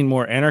lean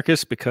more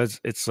anarchist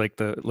because it's like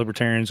the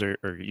libertarians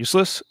are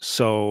useless.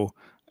 So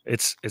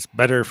it's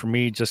better for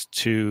me just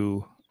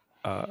to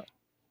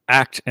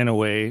act in a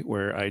way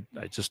where I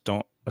just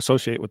don't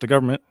associate with the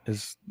government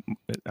as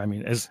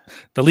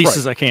the least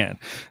as I can.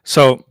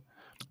 So,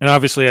 and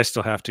obviously I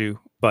still have to,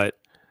 but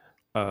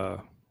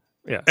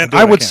yeah, and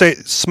I would say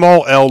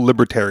small L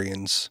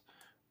libertarians,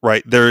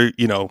 right? They're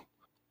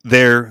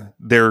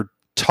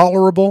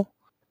tolerable,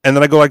 and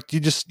then I go like, you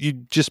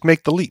just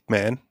make the leap,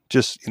 man.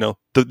 Just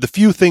the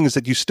few things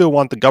that you still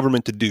want the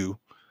government to do,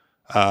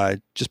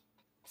 just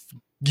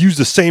use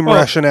the same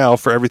rationale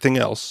for everything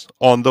else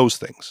on those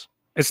things.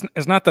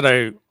 It's not that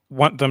I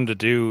want them to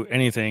do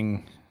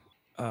anything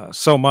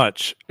so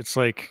much. It's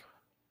like.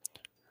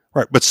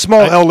 Right, but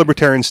small L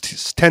libertarians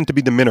tend to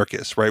be the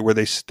minarchists, right, where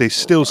they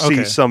still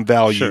see some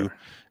value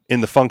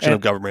in the function of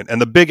government, and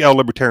the big L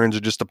libertarians are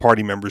just the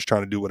party members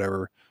trying to do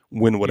whatever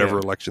win whatever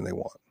election they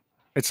want.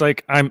 It's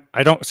like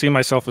I don't see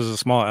myself as a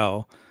small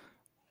L,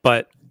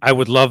 but I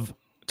would love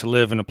to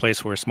live in a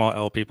place where small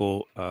L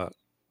people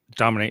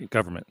dominate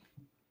government.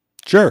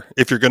 Sure,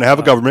 if you're going to have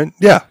a government,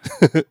 yeah,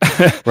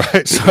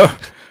 right. So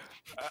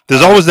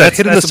there's always that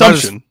hidden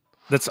assumption.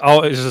 That's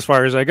always as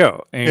far as I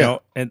go, and, you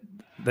know, and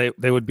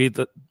they would be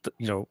the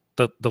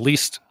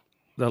least.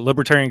 The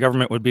libertarian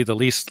government would be the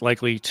least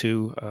likely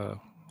to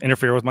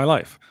interfere with my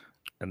life,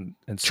 and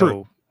so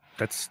True.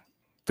 That's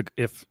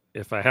if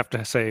I have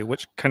to say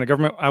which kind of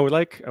government I would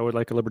like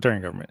a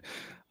libertarian government.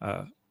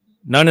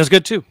 None is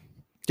good too.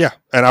 Yeah,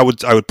 and I would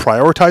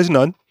prioritize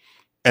none,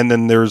 and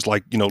then there's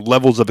like, you know,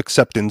 levels of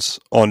acceptance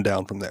on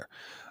down from there.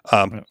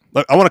 I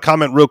want to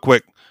comment real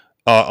quick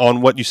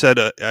on what you said.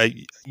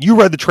 You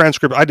read the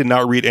transcript. I did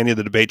not read any of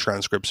the debate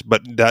transcripts,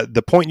 but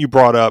the point you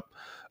brought up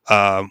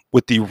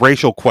with the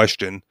racial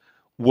question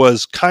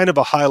was kind of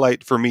a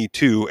highlight for me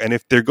too. And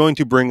if they're going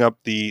to bring up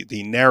the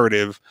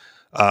narrative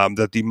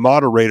that the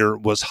moderator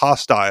was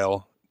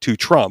hostile to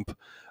Trump,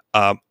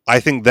 I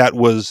think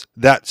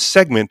that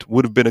segment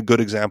would have been a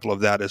good example of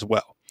that as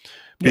well.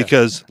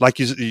 Because like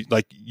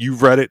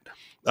you've read it,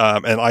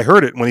 and I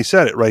heard it when he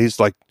said it, right? He's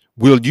like,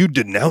 will you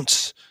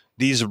denounce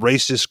these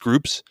racist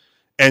groups?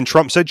 And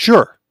Trump said,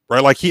 sure,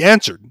 right? Like he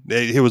answered.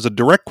 It was a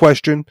direct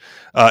question.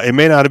 It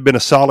may not have been a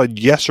solid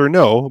yes or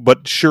no,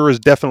 but sure is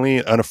definitely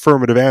an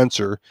affirmative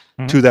answer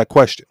to that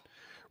question,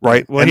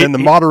 right? Well, and then the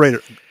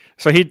moderator...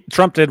 So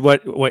Trump did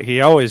what he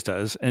always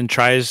does and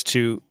tries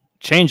to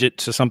change it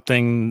to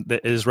something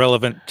that is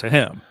relevant to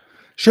him.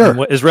 Sure. And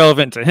what is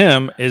relevant to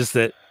him is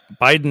that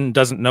Biden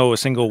doesn't know a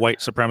single white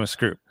supremacist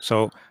group.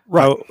 So,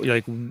 right.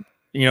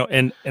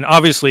 And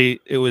obviously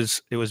it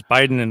was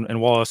Biden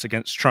and Wallace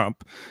against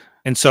Trump.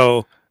 And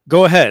so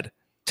go ahead,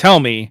 tell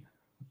me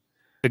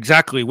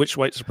exactly which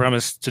white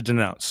supremacists to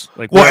denounce.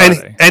 Like,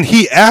 and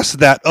he asked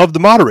that of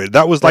the moderator.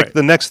 That was like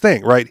the next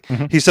thing, right?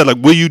 Mm-hmm. He said, like,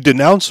 will you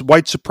denounce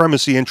white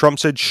supremacy? And Trump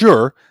said,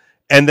 sure.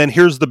 And then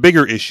here's the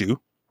bigger issue,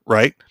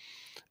 right?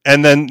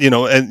 And then,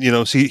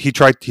 so he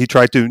tried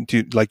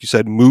to, like you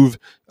said, move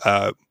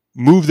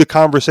the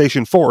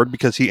conversation forward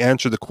because he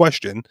answered the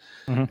question.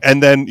 Mm-hmm.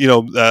 And then,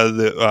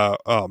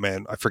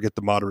 I forget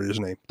the moderator's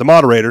name. The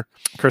moderator.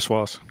 Chris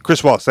Wallace.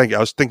 Thank you. I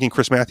was thinking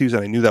Chris Matthews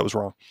and I knew that was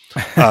wrong.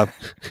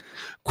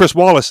 Chris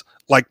Wallace,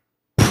 like,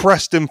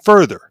 pressed him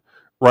further,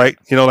 right?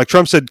 You know, like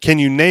Trump said, can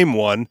you name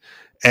one?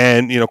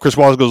 And, Chris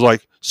Wallace goes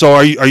like, so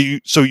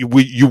you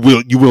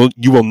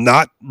will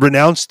not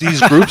renounce these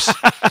groups,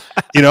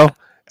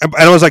 And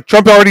I was like,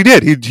 Trump already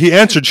did. He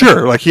answered,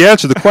 sure. Like, he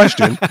answered the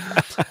question.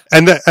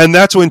 and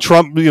that's when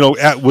Trump,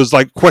 was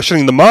like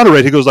questioning the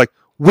moderator. He goes like,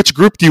 which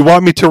group do you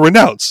want me to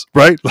renounce?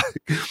 Right?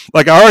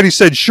 Like I already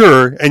said,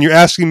 sure. And you're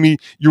asking me,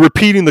 you're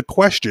repeating the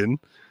question,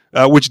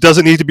 which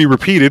doesn't need to be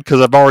repeated because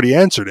I've already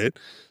answered it.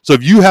 So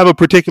if you have a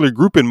particular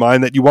group in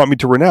mind that you want me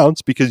to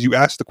renounce because you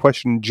asked the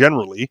question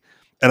generally,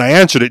 and I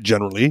answered it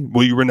generally,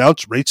 will you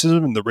renounce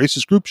racism and the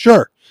racist group?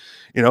 Sure.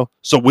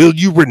 So will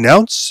you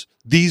renounce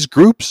these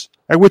groups?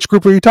 Which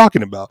group are you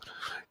talking about?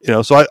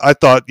 So I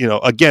thought,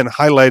 again,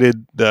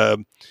 highlighted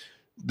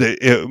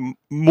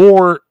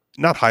more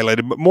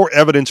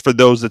evidence for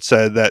those that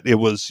said that it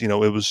was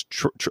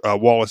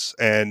Wallace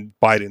and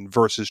Biden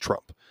versus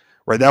Trump,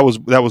 right? That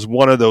was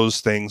one of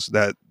those things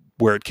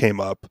where it came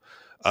up.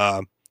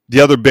 The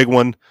other big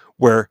one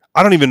where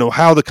I don't even know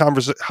how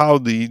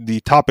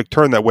the topic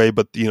turned that way,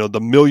 but the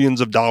millions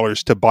of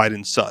dollars to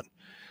Biden's son,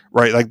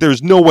 right? Like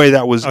there's no way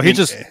that was. Oh, he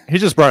just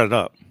brought it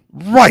up,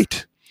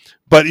 right?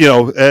 But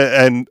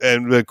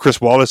and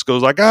Chris Wallace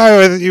goes like,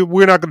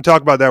 we're not going to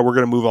talk about that. We're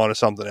going to move on to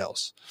something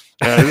else.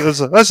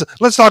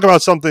 Let's talk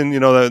about something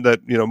that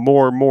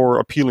more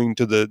appealing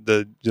to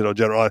the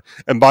general.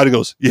 And Biden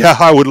goes, yeah,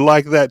 I would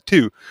like that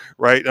too,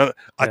 right?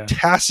 A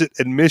tacit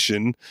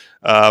admission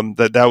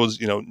that was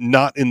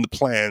not in the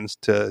plans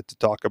to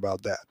talk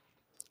about that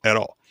at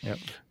all. Yep.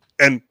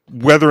 And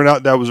whether or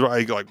not that was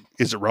right, like,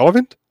 is it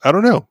relevant? I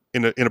don't know.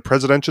 In a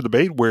presidential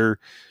debate where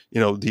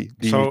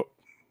So,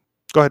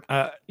 go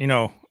ahead.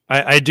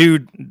 I do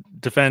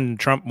defend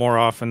Trump more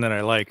often than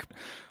I like.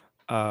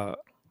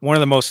 One of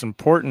the most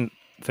important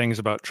things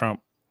about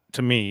Trump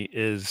to me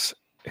is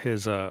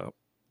his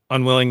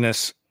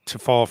unwillingness to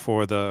fall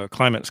for the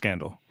climate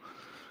scandal.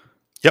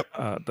 Yep.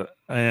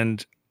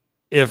 And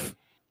if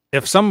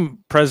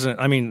some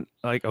president,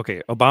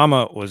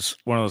 Obama was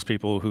one of those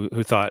people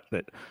who thought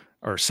that,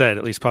 or said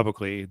at least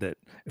publicly, that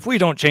if we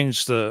don't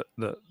change the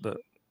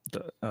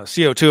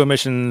CO2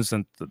 emissions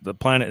and the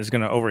planet is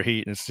going to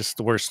overheat, and it's just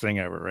the worst thing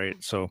ever,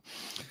 right? So,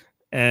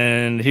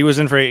 and he was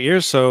in for 8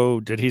 years. So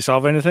did he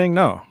solve anything?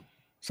 No.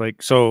 It's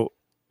like, so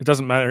it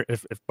doesn't matter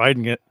if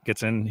Biden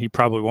gets in, he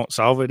probably won't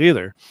solve it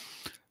either.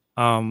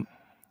 And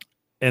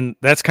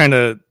that's kind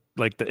of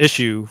like the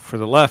issue for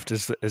the left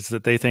is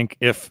that they think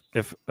if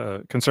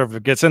a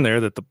conservative gets in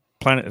there, that the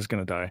planet is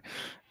going to die,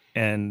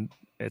 and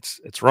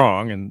it's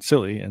wrong and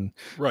silly, and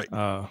right.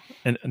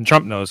 And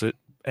Trump knows it.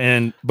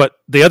 But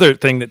the other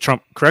thing that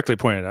Trump correctly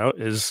pointed out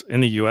is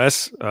in the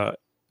U.S.,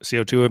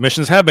 CO2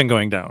 emissions have been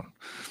going down,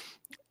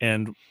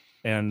 and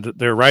and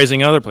they're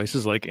rising in other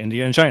places like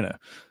India and China.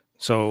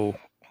 So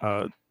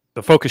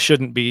the focus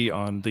shouldn't be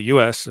on the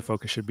U.S. The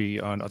focus should be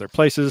on other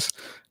places.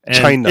 And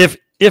China.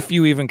 if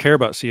you even care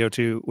about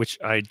CO2, which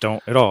I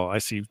don't at all, I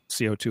see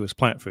CO2 as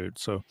plant food.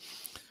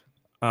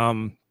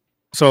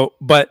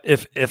 But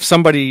if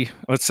somebody,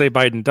 let's say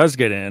Biden does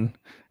get in,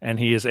 and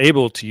he is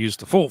able to use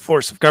the full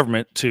force of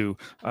government to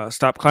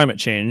stop climate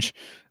change,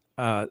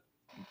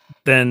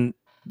 then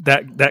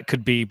that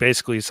could be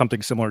basically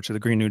something similar to the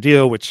Green New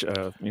Deal, which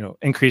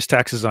increase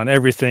taxes on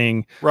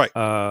everything. Right.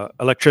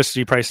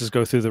 Electricity prices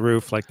go through the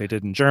roof, like they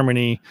did in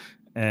Germany,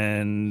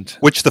 and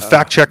which the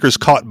fact checkers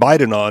caught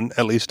Biden on,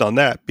 at least on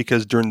that,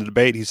 because during the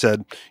debate he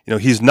said,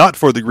 he's not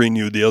for the Green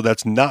New Deal.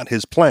 That's not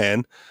his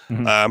plan.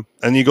 Mhm.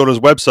 And you go to his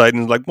website and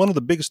it's like, one of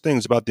the biggest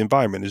things about the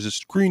environment is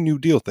this Green New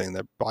Deal thing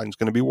that Biden's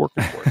going to be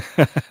working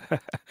for.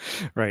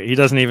 Right. He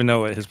doesn't even know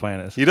what his plan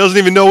is. He doesn't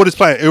even know what his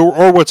plan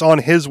or what's on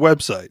his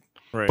website.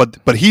 Right.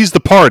 But he's the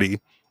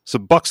party, so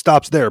buck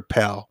stops there,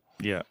 pal.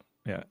 Yeah.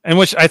 And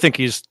which I think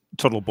he's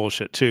total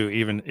bullshit too.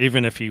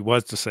 Even if he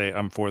was to say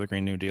I'm for the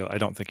Green New Deal, I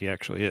don't think he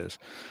actually is.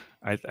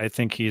 I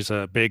think he's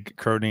a big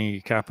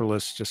crony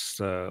capitalist, just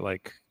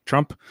like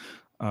Trump,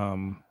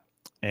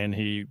 and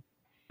he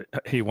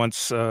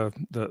wants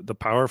the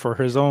power for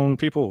his own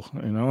people,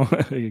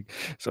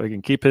 so he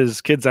can keep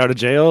his kids out of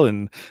jail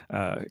and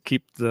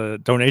keep the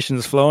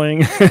donations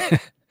flowing.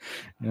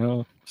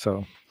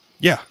 So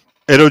yeah,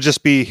 it'll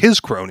just be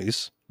his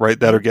cronies, right,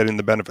 that are getting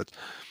the benefits.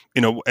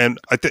 And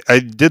I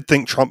did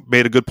think Trump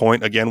made a good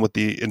point again with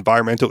the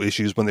environmental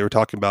issues when they were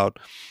talking about,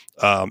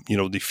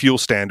 the fuel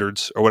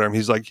standards or whatever.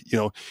 He's like,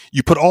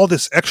 you put all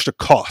this extra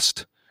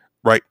cost,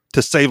 right,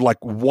 to save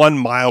like 1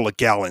 mile a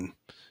gallon,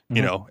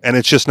 and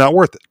it's just not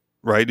worth it,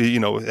 right?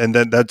 And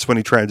then that's when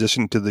he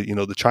transitioned to the,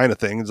 the China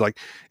thing. It's like,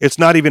 it's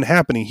not even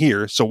happening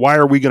here. So why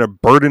are we going to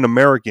burden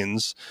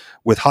Americans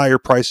with higher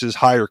prices,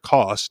 higher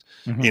cost,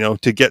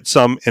 to get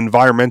some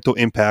environmental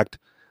impact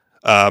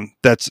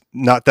that's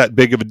not that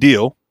big of a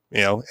deal?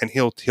 And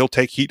he'll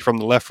take heat from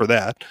the left for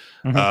that.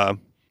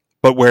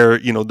 But where,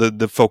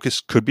 the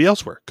focus could be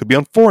elsewhere, could be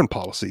on foreign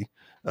policy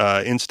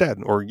instead,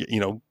 or,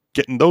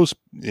 getting those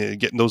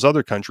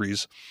other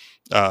countries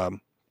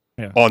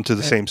onto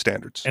the same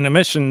standards. And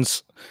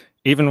emissions,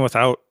 even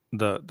without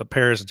the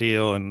Paris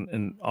deal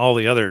and all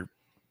the other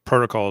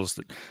protocols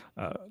that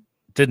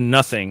did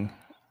nothing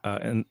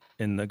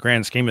in the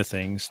grand scheme of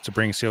things to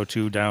bring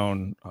CO2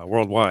 down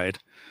worldwide.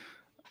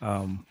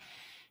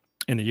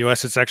 In the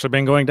U.S., it's actually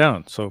been going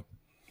down. So,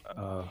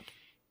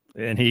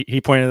 and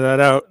he pointed that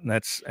out,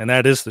 and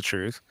that is the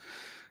truth.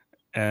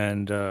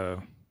 And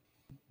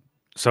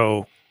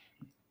so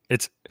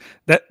that's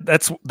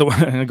the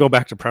one. And go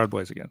back to Proud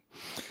Boys again.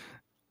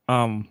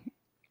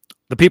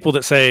 The people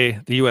that say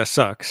the U.S.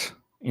 sucks,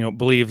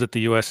 believe that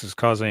the U.S. is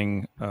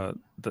causing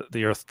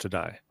the Earth to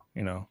die.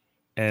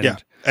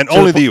 And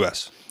only the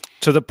U.S.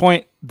 to the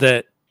point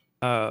that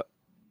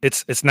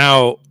it's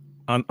now.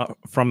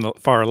 From the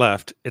far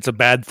left, it's a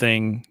bad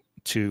thing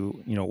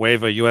to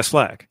wave a U.S.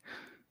 flag,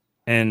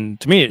 and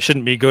to me, it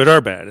shouldn't be good or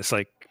bad. It's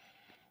like,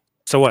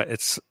 so what?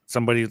 It's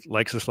somebody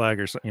likes this flag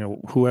or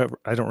whoever.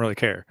 I don't really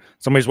care.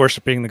 Somebody's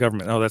worshiping the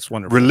government. Oh, that's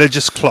wonderful.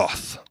 Religious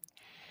cloth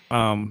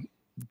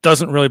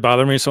doesn't really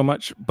bother me so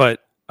much, but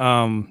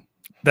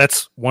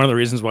that's one of the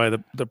reasons why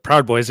the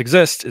Proud Boys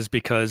exist, is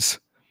because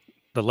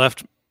the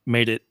left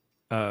made it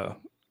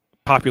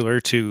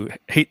popular to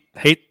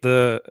hate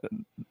the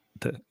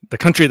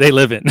country they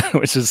live in,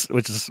 which is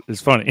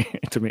funny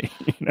to me.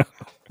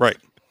 Right.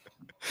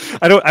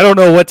 I don't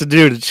know what to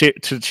do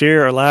to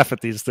cheer or laugh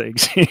at these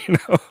things.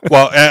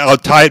 Well, I'll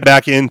tie it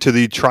back into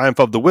the triumph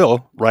of the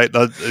will. Right.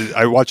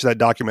 I watched that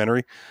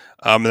documentary,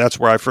 and that's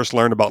where I first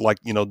learned about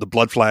the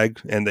blood flag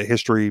and the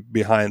history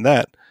behind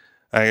that.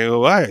 I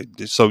go, all right.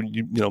 So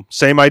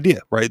same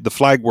idea, right? The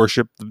flag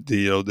worship,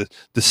 the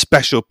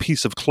special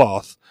piece of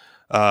cloth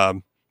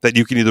that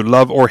you can either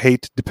love or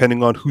hate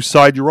depending on whose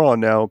side you're on.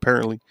 Now,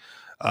 apparently.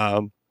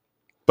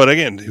 But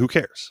again, who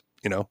cares?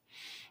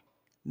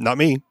 Not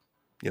me.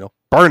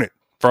 Burn it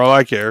for all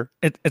I care.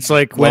 It's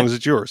like as long as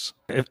it's yours.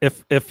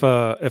 If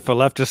a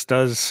leftist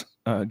does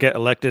get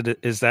elected,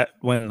 is that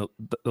when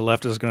the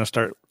left is going to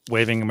start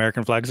waving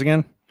American flags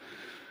again?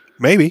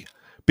 Maybe,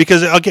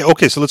 because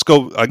okay. So let's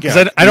go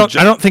again. I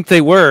don't think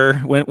they were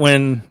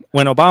when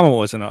Obama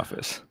was in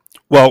office.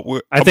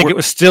 Well, I think it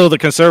was still the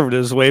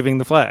conservatives waving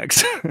the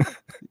flags.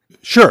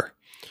 Sure.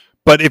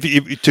 But if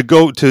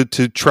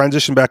to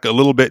transition back a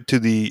little bit to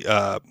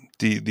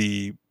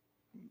the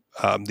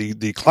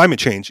climate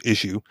change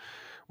issue,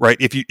 right?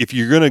 If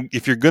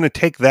you're gonna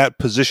take that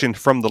position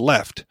from the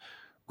left,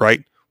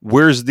 right?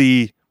 Where's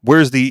the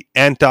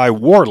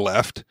anti-war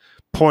left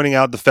pointing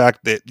out the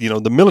fact that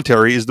the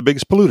military is the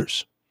biggest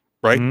polluters,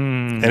 right?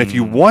 And if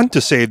you want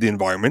to save the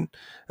environment,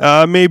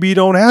 maybe you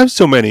don't have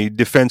so many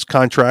defense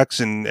contracts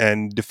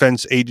and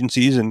defense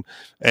agencies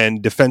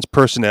and defense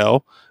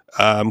personnel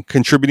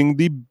contributing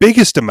the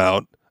biggest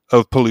amount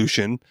of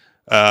pollution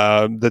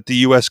that the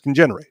U.S. can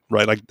generate,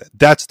 right? Like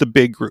that's the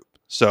big group.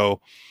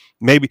 So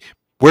maybe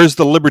Where's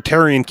the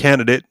libertarian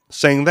candidate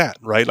saying that,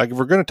 right? Like, if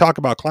we're going to talk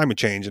about climate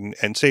change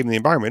and saving the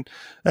environment,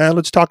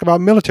 let's talk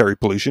about military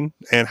pollution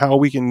and how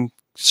we can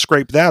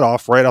scrape that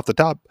off right off the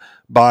top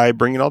by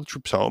bringing all the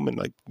troops home and,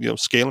 like,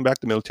 scaling back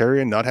the military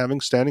and not having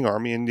standing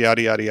army and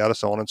yada, yada, yada,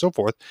 so on and so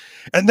forth.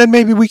 And then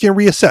maybe we can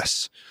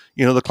reassess,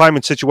 the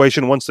climate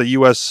situation once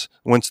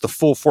the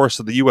full force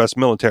of the U.S.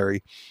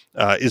 military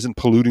isn't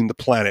polluting the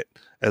planet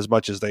as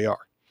much as they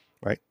are,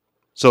 right?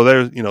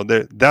 So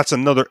that's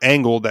another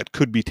angle that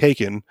could be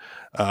taken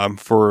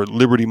for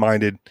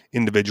liberty-minded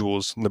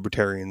individuals,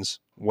 libertarians,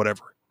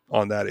 whatever,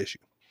 on that issue,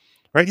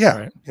 right?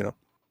 Yeah, right.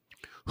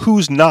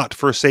 Who's not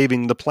for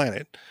saving the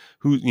planet?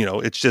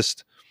 It's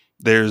just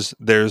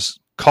there's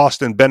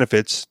cost and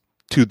benefits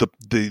to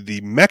the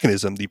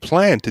mechanism, the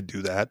plan to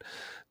do that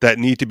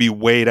need to be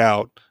weighed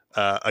out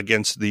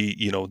against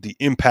the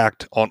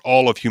impact on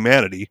all of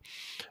humanity,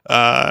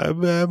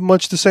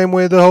 much the same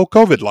way the whole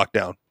COVID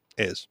lockdown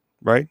is.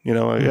 Right? We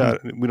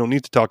don't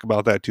need to talk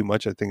about that too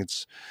much. I think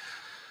it's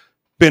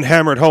been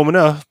hammered home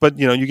enough, but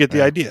you get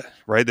the idea,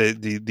 right?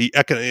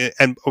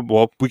 And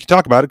well, we can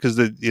talk about it because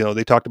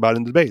they talked about it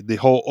in the debate, the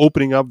whole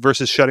opening up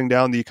versus shutting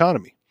down the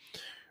economy,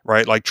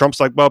 right? Like, Trump's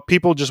like, well,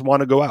 people just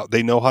want to go out.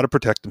 They know how to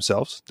protect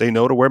themselves. They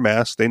know to wear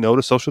masks. They know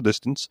to social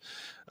distance.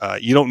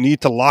 You don't need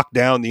to lock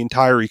down the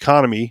entire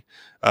economy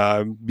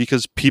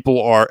because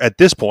people are, at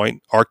this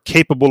point, are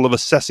capable of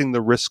assessing the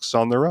risks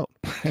on their own.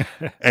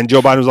 And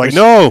Joe Biden was like,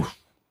 no.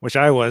 Which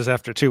I was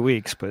after 2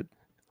 weeks, but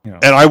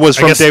and I was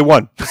from day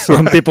one.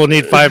 Some people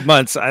need 5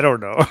 months. I don't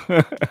know.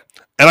 And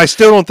I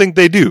still don't think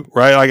they do.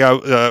 Right? Like,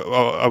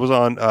 I was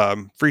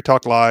on Free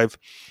Talk Live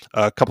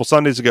a couple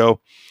Sundays ago,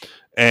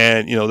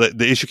 and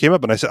the issue came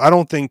up, and I said, I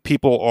don't think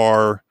people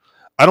are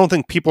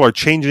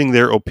changing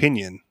their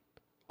opinion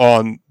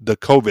on the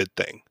COVID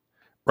thing.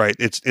 Right?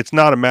 It's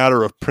not a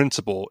matter of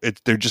principle.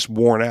 They're just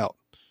worn out.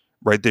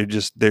 Right? They're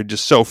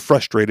just so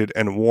frustrated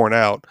and worn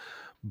out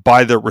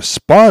by the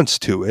response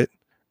to it.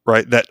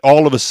 Right, that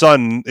all of a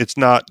sudden it's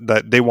not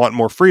that they want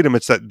more freedom;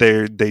 it's that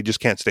they just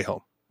can't stay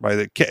home. Right,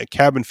 the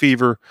cabin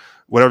fever,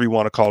 whatever you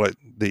want to call it,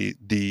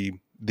 the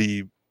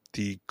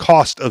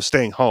cost of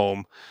staying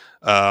home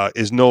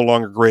is no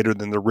longer greater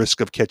than the risk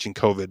of catching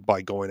COVID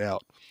by going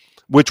out,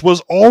 which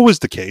was always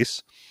the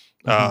case.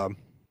 Mm-hmm.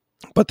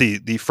 But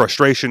the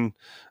frustration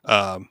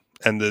and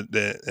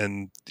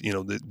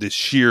the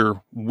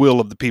sheer will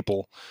of the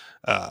people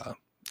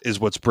is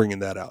what's bringing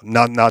that out.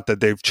 Not that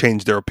they've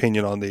changed their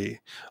opinion on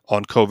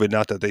COVID,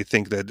 not that they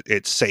think that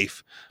it's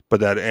safe, but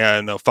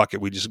that no, fuck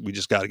it, we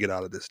just got to get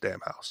out of this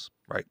damn house,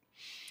 right?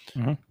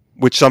 Mm-hmm.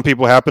 Which some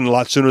people happen a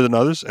lot sooner than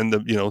others, and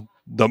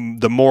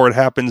the more it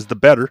happens, the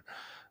better.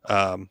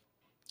 I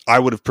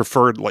would have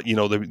preferred, like,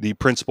 the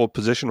principled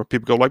position where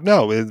people go like,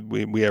 no,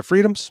 we have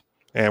freedoms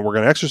and we're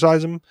going to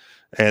exercise them,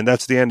 and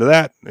that's the end of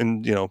that,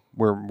 and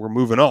we're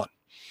moving on.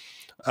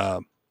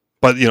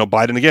 But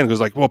Biden again goes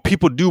like, well,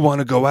 people do want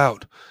to go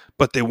out,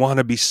 but they want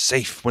to be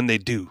safe when they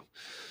do.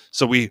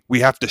 So we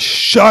have to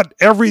shut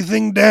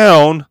everything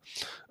down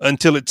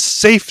until it's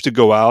safe to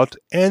go out,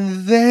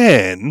 and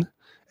then,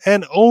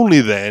 and only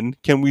then,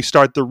 can we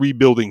start the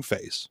rebuilding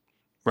phase.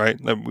 Right?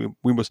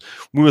 We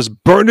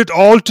must burn it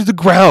all to the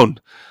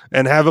ground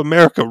and have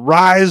America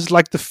rise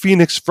like the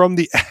phoenix from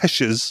the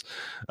ashes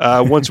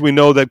once we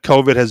know that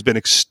COVID has been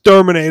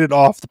exterminated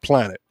off the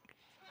planet.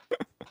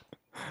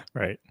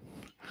 Right.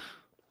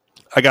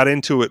 I got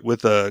into it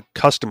with a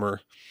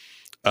customer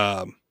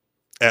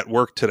at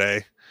work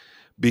today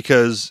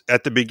because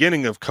at the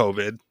beginning of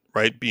COVID,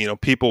 right,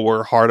 people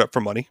were hard up for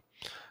money,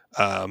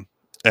 and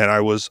I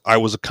was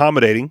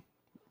accommodating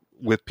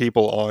with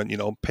people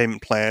on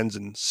payment plans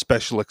and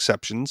special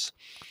exceptions,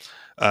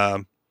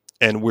 and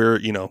we're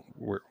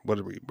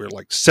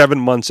like 7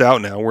 months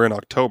out now. We're in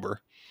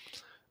October,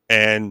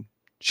 and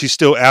she's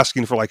still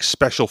asking for like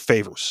special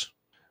favors.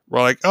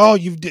 We're like, oh,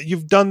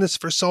 you've done this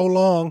for so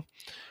long.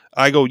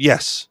 I go,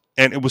 yes,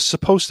 and it was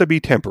supposed to be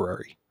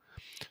temporary.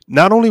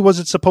 Not only was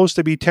it supposed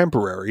to be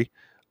temporary,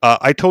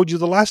 I told you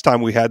the last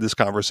time we had this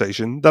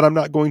conversation that I'm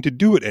not going to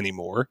do it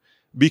anymore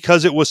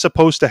because it was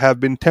supposed to have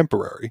been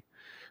temporary,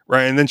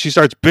 right? And then she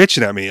starts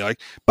bitching at me like,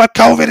 but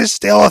COVID is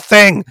still a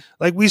thing.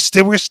 Like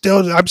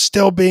I'm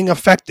still being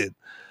affected.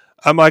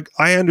 I'm like,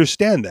 I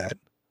understand that,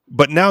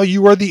 but now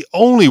you are the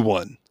only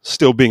one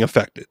still being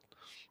affected.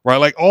 Right,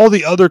 like all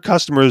the other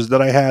customers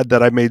that I had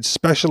that I made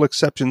special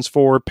exceptions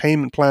for,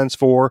 payment plans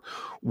for,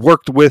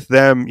 worked with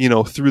them,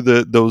 through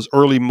those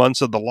early months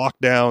of the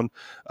lockdown.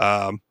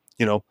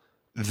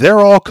 They're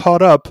all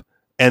caught up,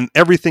 and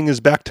everything is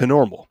back to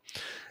normal.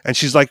 And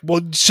she's like,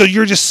 "Well, so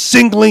you're just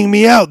singling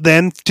me out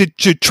then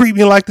to treat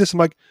me like this?" I'm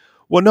like,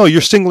 "Well, no, you're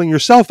singling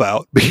yourself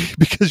out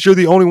because you're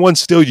the only one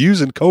still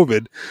using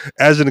COVID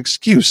as an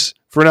excuse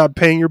for not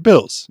paying your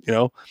bills.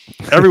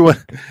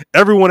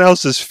 Everyone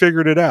else has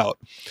figured it out."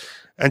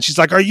 And she's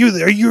like,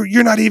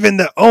 you're not even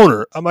the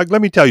owner. I'm like,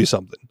 let me tell you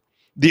something.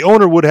 The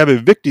owner would have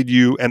evicted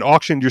you and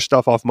auctioned your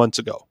stuff off months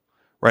ago.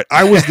 Right?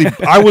 I was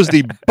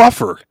the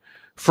buffer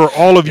for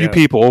all of you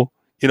people,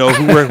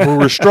 who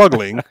were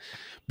struggling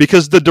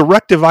because the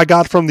directive I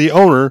got from the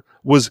owner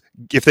was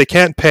if they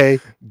can't pay,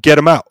 get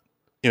them out.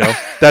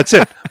 That's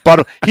it.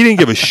 But he didn't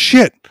give a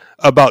shit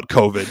about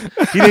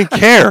COVID. He didn't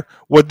care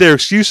what their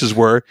excuses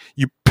were.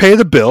 You pay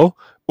the bill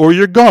or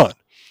you're gone.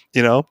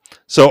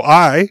 So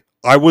I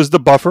was the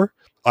buffer.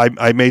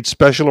 I made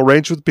special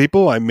arrangements with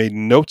people. I made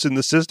notes in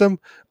the system.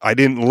 I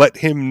didn't let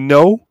him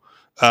know,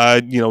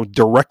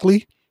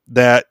 directly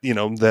that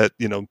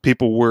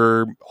people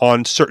were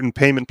on certain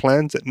payment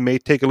plans that may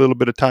take a little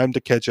bit of time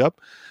to catch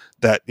up.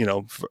 That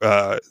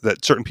that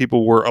certain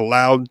people were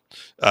allowed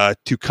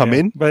to come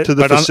in to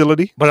the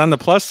facility. But on the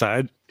plus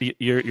side,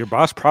 your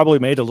boss probably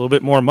made a little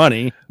bit more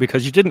money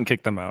because you didn't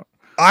kick them out.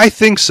 I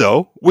think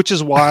so, which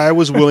is why I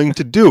was willing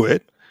to do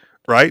it,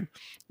 right?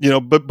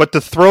 But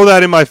to throw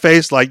that in my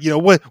face, like,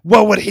 what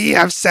would he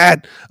have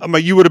said? I'm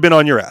like, you would have been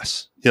on your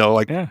ass.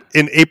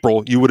 In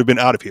April, you would have been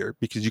out of here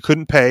because you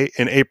couldn't pay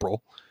in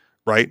April,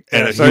 right?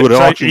 And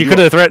you could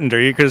have threatened her.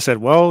 You could have said,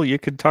 well, you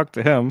could talk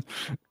to him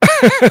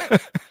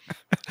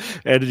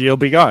and you'll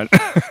be gone.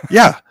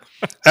 Yeah.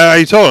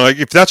 I told her, like,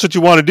 if that's what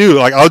you want to do,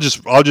 like, I'll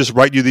just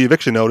write you the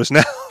eviction notice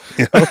now.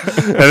 And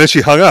then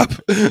she hung up.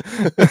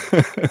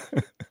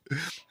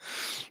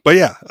 But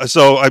yeah,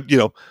 so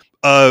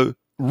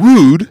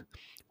rude,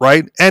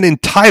 right, and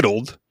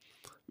entitled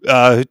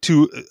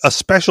to a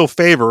special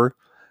favor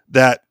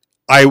that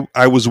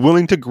I was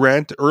willing to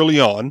grant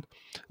early on,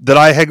 that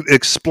I had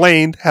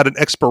explained had an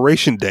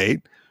expiration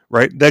date,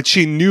 right? That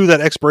she knew that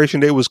expiration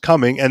date was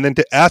coming, and then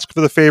to ask for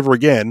the favor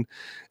again,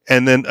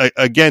 and then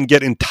again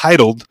get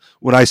entitled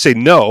when I say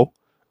no,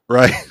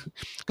 right?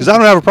 Because I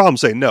don't have a problem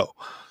saying no.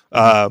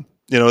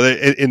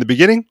 In the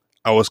beginning,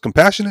 I was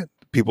compassionate.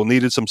 People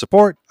needed some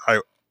support.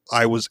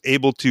 I was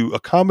able to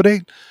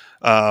accommodate.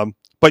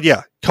 But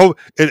yeah,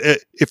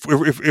 if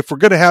we're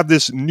going to have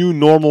this new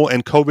normal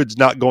and COVID's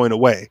not going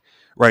away,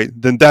 right,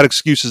 then that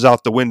excuse is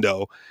out the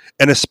window.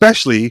 And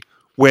especially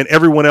when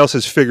everyone else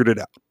has figured it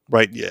out,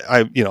 right? Yeah,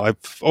 I've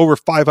over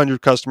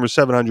 500 customers,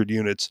 700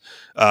 units,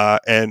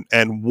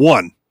 and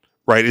one,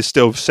 right, is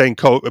still saying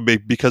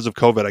because of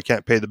COVID, I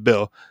can't pay the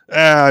bill.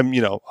 I'm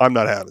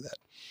not having that.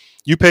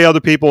 You pay other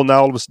people,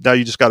 now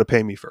you just got to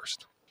pay me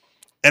first.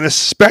 And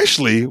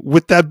especially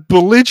with that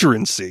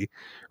belligerency,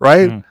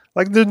 right? Mm.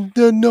 Like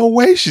there's no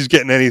way she's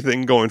getting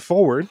anything going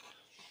forward.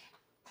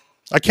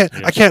 I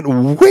can't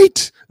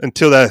wait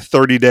until that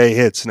 30-day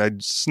hits and I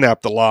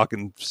snap the lock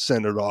and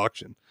send her to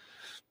auction.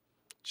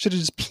 Should have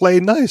just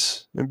played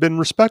nice and been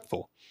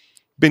respectful,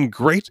 been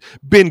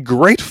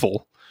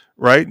grateful,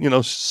 right?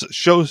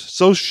 Show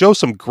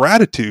some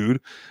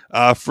gratitude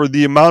for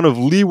the amount of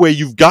leeway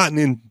you've gotten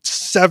in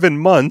 7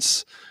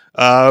 months.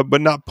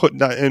 But not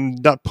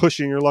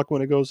pushing your luck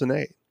when it goes in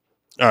 8.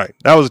 All right,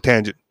 that was a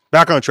tangent.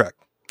 Back on track.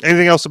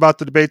 Anything else about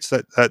the debates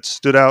that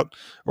stood out,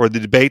 or the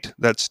debate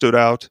that stood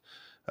out?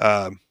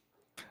 No,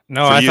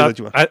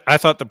 I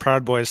thought the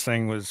Proud Boys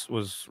thing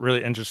was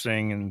really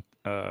interesting, and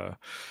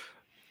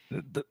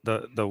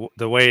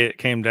the way it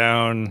came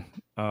down,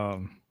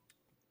 and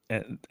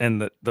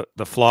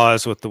the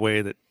flaws with the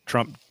way that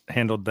Trump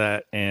handled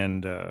that,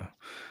 and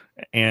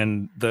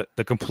the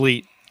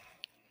complete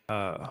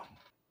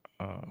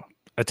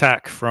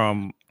attack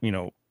from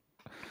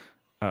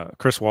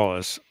Chris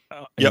Wallace,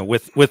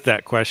 with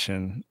that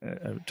question,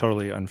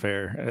 totally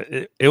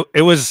unfair.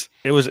 It was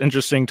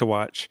interesting to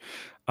watch,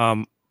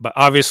 but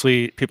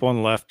obviously people on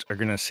the left are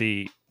going to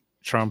see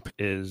Trump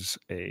is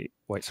a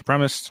white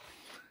supremacist,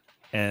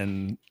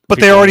 but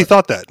they already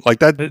thought that. Like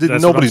that,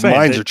 nobody's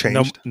minds are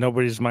changed.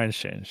 Nobody's minds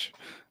changed.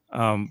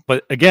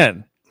 But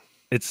again,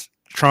 it's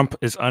Trump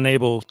is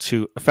unable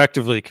to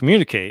effectively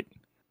communicate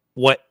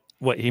what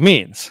he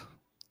means.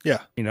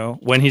 Yeah.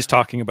 When he's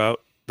talking about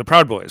the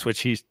Proud Boys,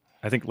 which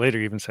I think later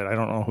even said, I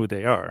don't know who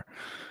they are.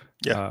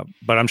 Yeah.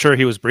 But I'm sure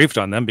he was briefed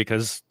on them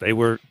because they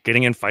were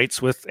getting in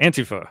fights with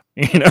Antifa,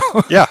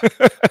 Yeah.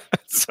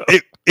 So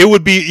it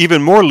would be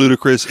even more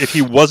ludicrous if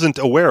he wasn't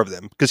aware of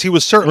them, because he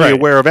was certainly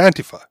aware of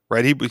Antifa,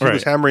 right? He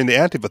was hammering the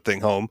Antifa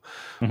thing home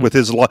with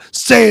his law.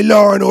 Say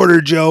law and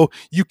order, Joe.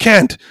 You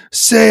can't.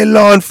 Say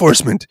law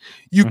enforcement.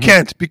 You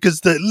can't,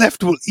 because the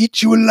left will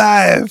eat you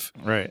alive.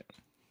 Right.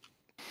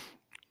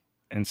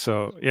 And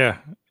so, yeah,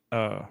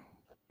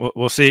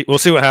 we'll see. We'll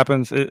see what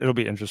happens. It'll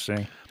be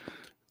interesting.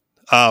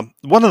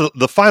 One of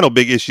the final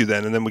big issue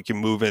then, and then we can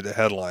move into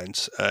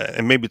headlines,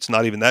 and maybe it's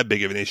not even that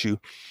big of an issue,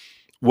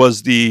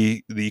 was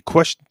the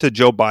question to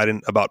Joe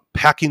Biden about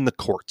packing the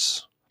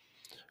courts.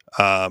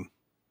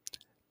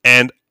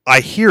 And I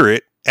hear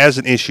it as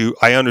an issue.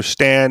 I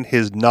understand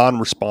his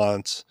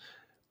non-response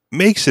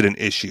makes it an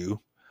issue.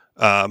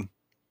 But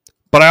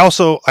I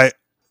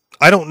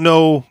don't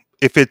know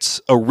if it's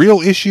a real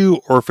issue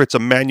or if it's a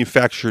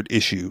manufactured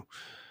issue,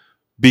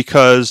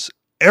 because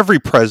every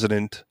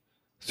president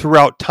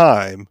throughout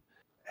time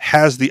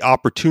has the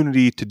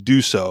opportunity to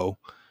do so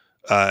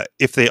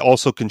if they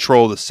also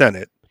control the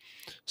Senate.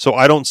 So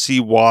I don't see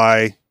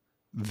why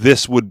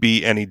this would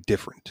be any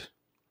different.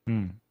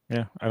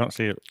 Yeah, I don't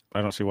see it.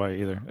 I don't see why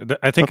either.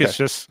 I think it's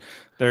just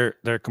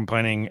they're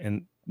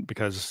complaining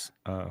because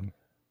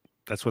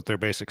that's what their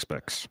base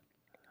expects.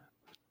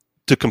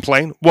 to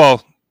complain.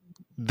 Well,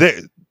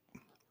 they're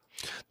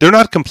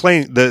not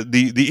complaining.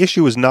 The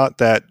issue is not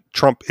that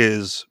Trump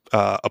is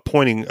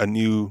appointing a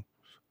new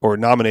or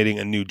nominating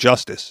a new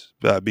justice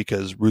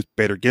because Ruth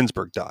Bader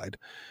Ginsburg died,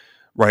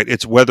 right?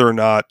 It's whether or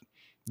not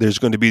there's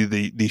going to be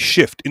the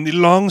shift in the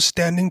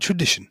long-standing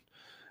tradition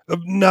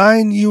of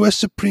 9 U.S.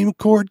 Supreme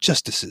Court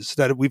justices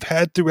that we've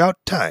had throughout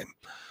time,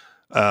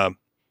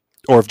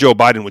 or if Joe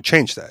Biden would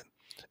change that.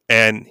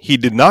 And he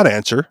did not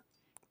answer,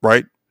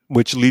 right?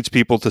 Which leads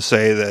people to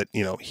say that,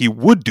 he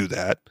would do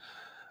that.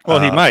 Well,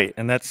 he might,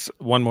 and that's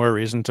one more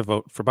reason to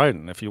vote for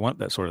Biden if you want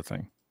that sort of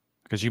thing,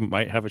 because you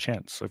might have a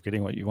chance of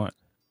getting what you want.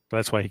 But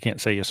that's why he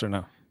can't say yes or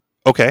no.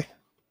 Okay,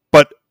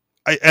 but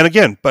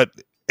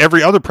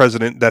every other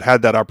president that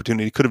had that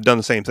opportunity could have done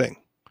the same thing,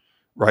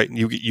 right?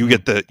 You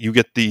get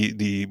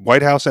the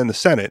White House and the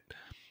Senate,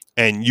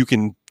 and you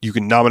can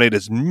nominate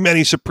as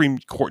many Supreme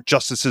Court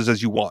justices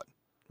as you want,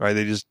 right?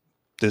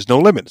 There's no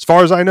limit. As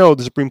far as I know,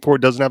 the Supreme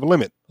Court doesn't have a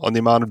limit on the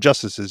amount of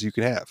justices you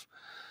can have.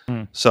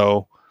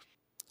 So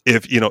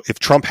if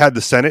Trump had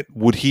the Senate,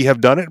 would he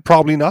have done it?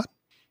 Probably not,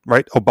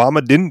 right?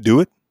 Obama didn't do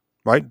it,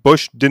 right?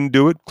 Bush didn't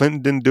do it.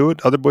 Clinton didn't do it.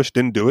 Other Bush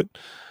didn't do it.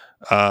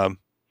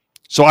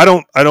 So I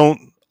don't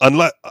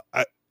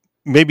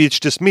maybe it's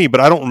just me, but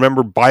I don't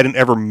remember Biden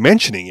ever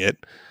mentioning it,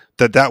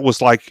 that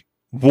was like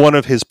one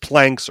of his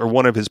planks or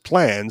one of his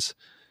plans.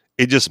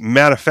 It just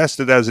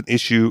manifested as an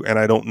issue, and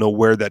I don't know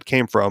where that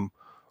came from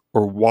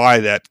or why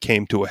that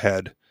came to a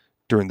head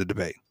during the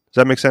debate. Does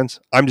that make sense?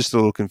 I'm just a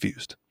little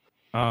confused.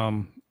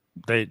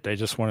 They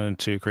just wanted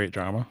to create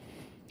drama.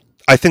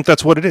 I think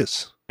that's what it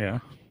is. Yeah.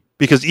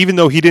 Because even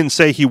though he didn't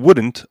say he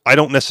wouldn't, I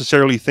don't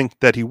necessarily think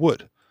that he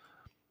would.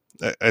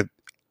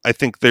 I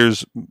think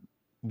there's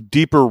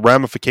deeper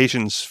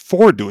ramifications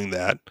for doing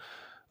that.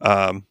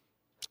 And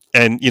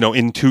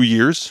in 2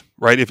 years,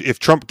 right? If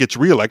Trump gets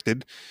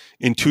reelected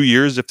in 2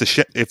 years, if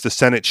the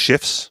Senate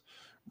shifts,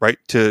 right,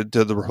 to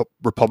the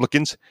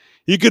Republicans,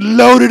 he could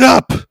load it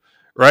up,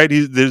 right?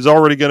 There's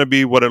already going to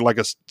be like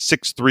a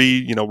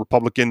 6-3,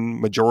 Republican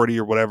majority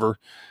or whatever,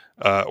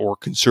 or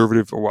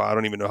conservative, or I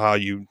don't even know how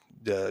you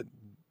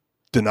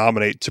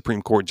denominate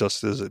Supreme Court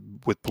justices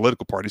with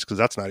political parties, because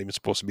that's not even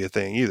supposed to be a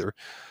thing either.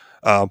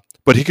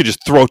 But he could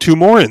just throw 2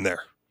 more in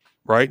there,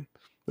 right?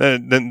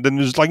 Then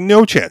there's like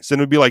no chance. Then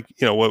it would be like,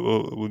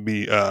 what would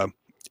be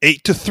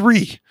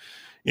 8-3,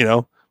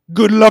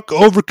 good luck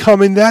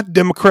overcoming that,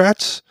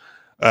 Democrats.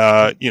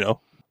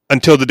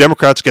 Until the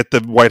Democrats get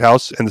the White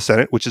House and the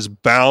Senate, which is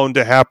bound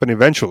to happen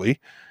eventually,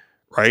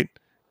 right?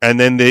 And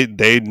then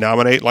they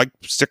nominate like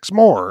 6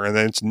 more, and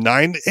then it's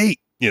 9-8,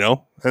 and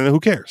then who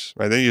cares,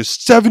 right? Then you have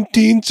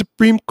 17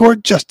 Supreme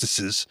Court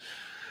justices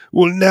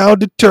will now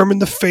determine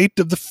the fate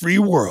of the free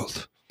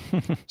world.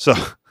 So,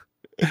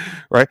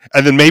 right?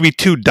 And then maybe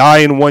 2 die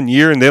in 1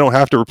 year, and they don't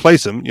have to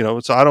replace them,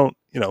 So I don't,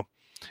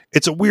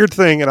 it's a weird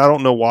thing, and I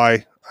don't know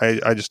why.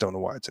 I just don't know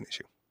why it's an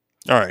issue.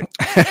 All right.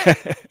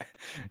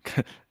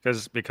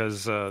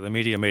 Because the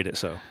media made it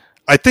so.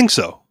 I think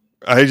so.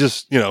 I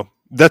just,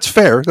 that's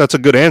fair. That's a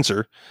good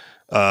answer.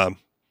 But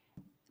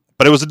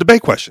it was a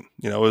debate question.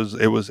 It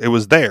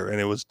was there, and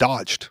it was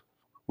dodged,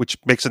 which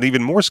makes it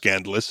even more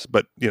scandalous.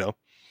 But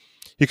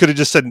he could have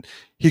just said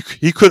he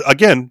could,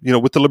 again,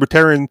 with the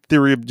libertarian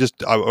theory of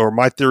just, or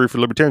my theory for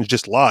libertarians,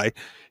 just lie.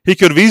 He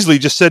could have easily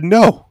just said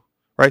no,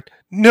 right?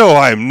 No,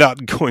 I am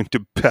not going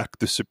to back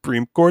the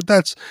Supreme Court.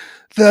 That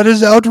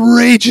is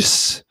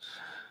outrageous.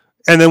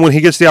 And then when he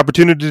gets the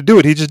opportunity to do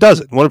it, he just does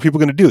it. What are people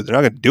going to do? They're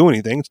not going to do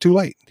anything. It's too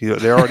late.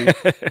 They already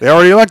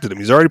elected him.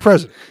 He's already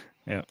president.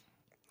 Yeah.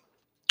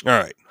 All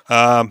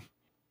right.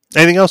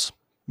 Anything else?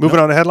 Moving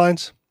on to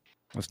headlines.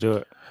 Let's do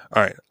it.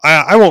 All right.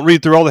 I won't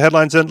read through all the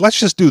headlines then. Let's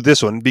just do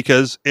this one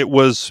because it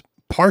was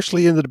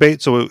partially in the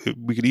debate, so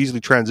we could easily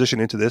transition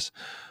into this.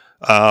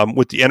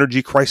 With the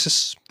energy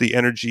crisis,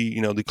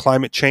 the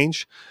climate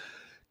change.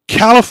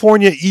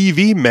 California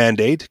EV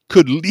mandate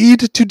could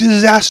lead to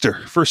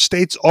disaster for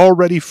state's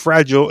already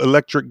fragile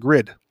electric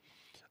grid.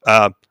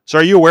 So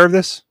are you aware of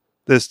this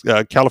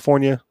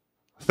California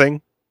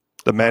thing,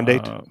 the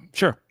mandate?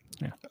 Sure.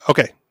 Yeah.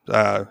 Okay.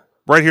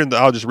 Right here,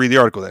 I'll just read the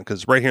article then,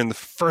 because right here in the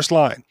first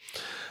line.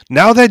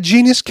 Now that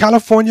genius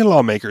California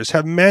lawmakers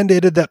have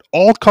mandated that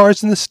all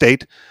cars in the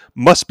state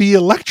must be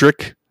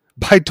electric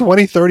by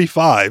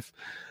 2035.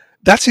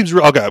 That seems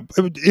real. Okay,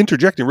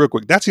 interjecting real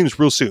quick. That seems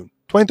real soon.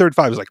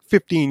 2035 is like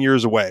 15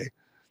 years away.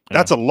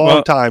 That's a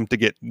long time to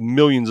get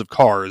millions of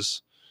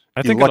cars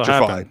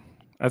electrified.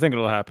 I think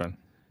it'll happen.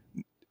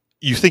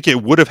 You think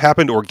it would have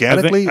happened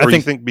organically, or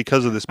you think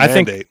because of this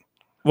mandate?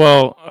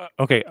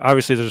 Okay.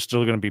 Obviously, there's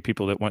still going to be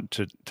people that want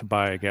to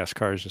buy gas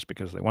cars just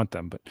because they want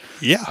them. But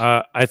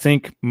yeah, I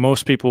think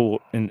most people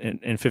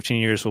in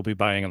 15 years will be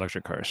buying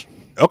electric cars.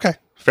 Okay,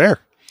 fair.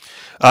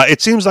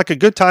 It seems like a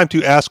good time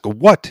to ask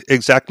what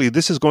exactly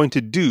this is going to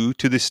do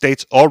to the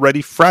state's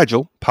already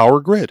fragile power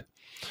grid.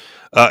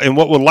 And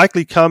what will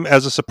likely come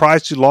as a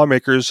surprise to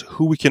lawmakers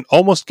who we can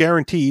almost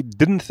guarantee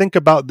didn't think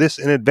about this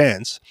in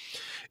advance.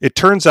 It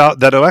turns out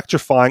that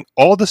electrifying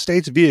all the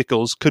state's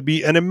vehicles could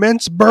be an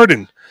immense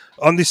burden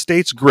on the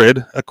state's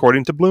grid,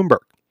 according to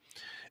Bloomberg.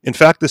 In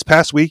fact, this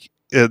past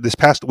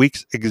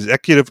week's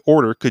executive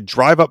order could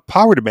drive up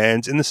power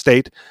demands in the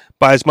state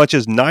by as much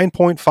as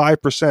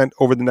 9.5%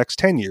 over the next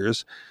 10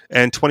 years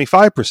and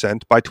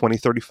 25% by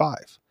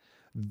 2035.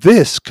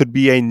 This could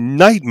be a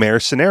nightmare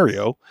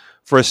scenario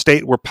for a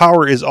state where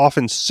power is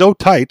often so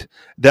tight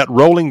that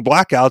rolling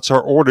blackouts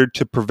are ordered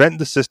to prevent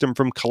the system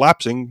from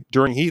collapsing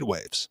during heat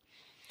waves.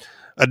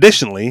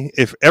 Additionally,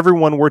 if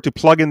everyone were to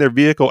plug in their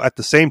vehicle at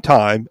the same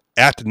time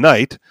at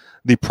night,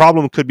 the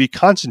problem could be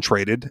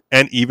concentrated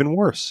and even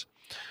worse.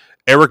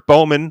 Eric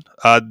Bowman,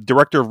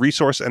 Director of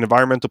Resource and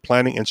Environmental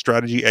Planning and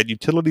Strategy at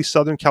Utility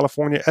Southern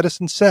California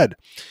Edison, said,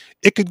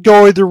 "It could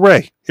go either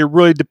way. It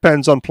really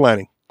depends on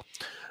planning."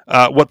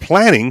 What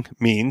planning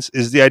means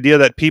is the idea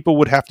that people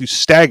would have to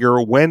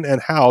stagger when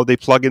and how they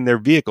plug in their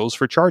vehicles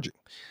for charging,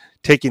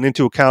 taking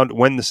into account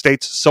when the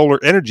state's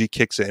solar energy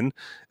kicks in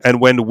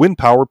and when wind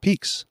power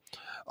peaks.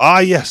 Ah,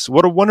 yes,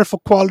 what a wonderful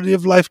quality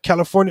of life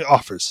California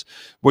offers,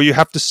 where you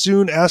have to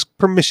soon ask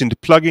permission to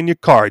plug in your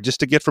car just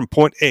to get from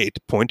point A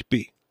to point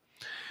B.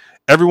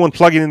 Everyone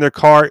plugging in their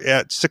car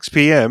at 6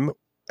 p.m.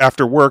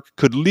 after work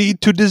could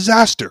lead to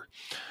disaster,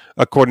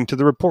 according to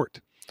the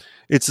report.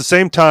 It's the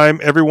same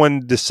time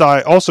everyone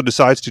also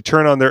decides to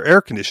turn on their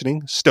air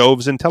conditioning,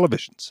 stoves, and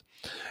televisions.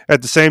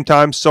 At the same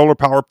time, solar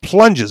power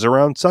plunges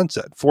around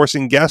sunset,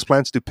 forcing gas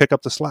plants to pick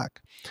up the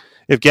slack.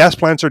 If gas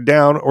plants are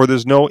down or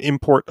there's no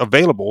import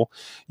available,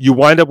 you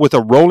wind up with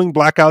a rolling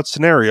blackout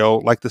scenario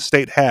like the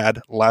state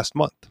had last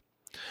month.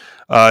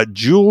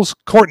 Jules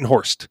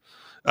Kortenhorst,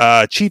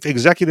 Chief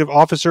Executive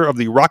Officer of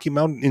the Rocky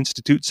Mountain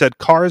Institute, said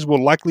cars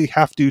will likely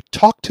have to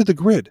talk to the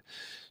grid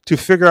to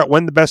figure out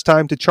when the best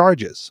time to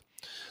charge is.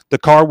 The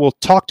car will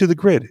talk to the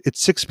grid.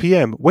 It's 6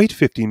 p.m. Wait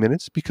 15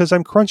 minutes because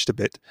I'm crunched a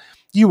bit.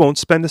 You won't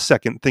spend a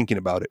second thinking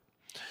about it.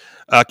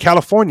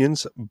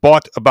 Californians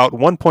bought about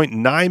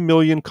 1.9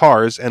 million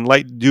cars and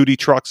light-duty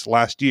trucks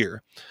last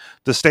year.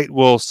 The state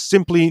will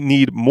simply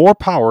need more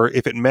power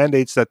if it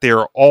mandates that they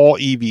are all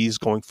EVs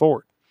going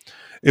forward.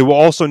 It will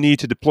also need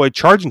to deploy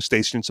charging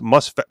stations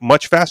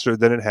much faster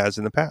than it has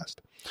in the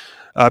past.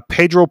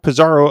 Pedro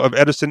Pizarro of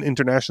Edison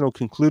International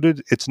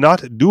concluded, "It's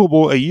not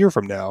doable a year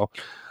from now,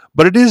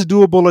 but it is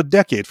doable a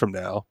decade from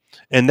now,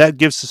 and that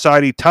gives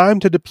society time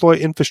to deploy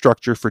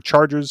infrastructure for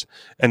chargers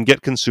and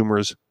get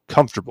consumers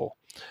comfortable."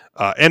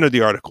 End of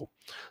the article.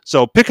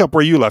 So pick up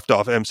where you left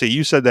off, MC.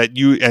 You said that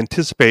you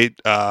anticipate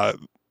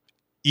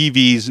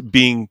EVs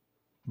being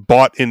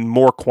bought in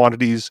more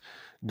quantities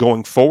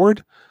going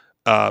forward.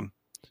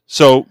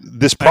 So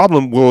this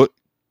problem will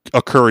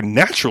occur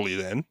naturally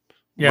then.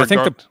 Yeah, I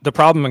think the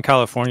problem in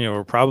California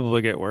will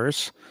probably get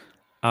worse.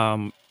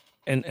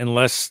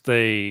 Unless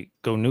they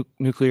go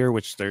nuclear,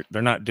 which they're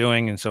not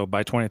doing, and so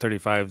by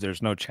 2035,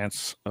 there's no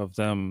chance of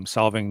them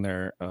solving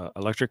their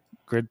electric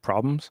grid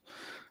problems.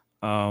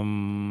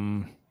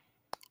 So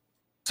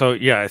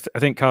yeah, I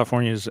think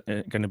California is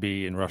going to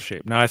be in rough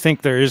shape. Now, I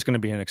think there is going to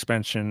be an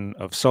expansion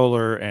of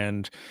solar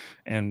and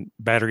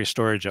battery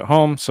storage at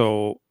home.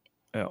 So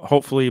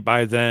hopefully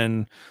by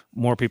then,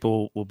 more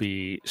people will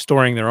be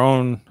storing their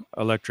own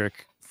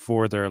electric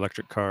for their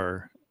electric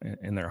car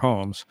in their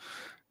homes.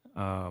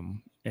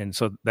 And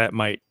so that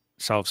might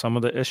solve some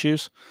of the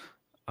issues.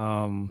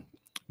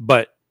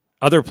 But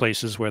other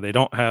places where they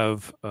don't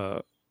have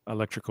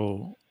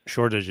electrical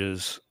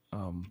shortages,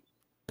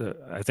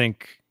 I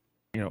think,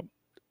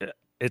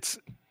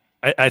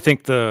 I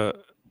think the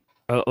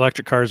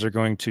electric cars are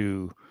going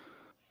to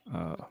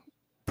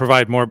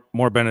provide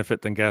more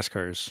benefit than gas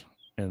cars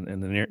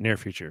in the near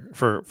future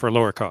for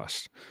lower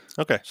costs.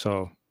 Okay.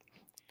 So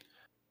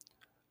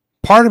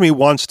part of me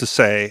wants to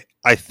say,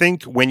 I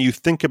think when you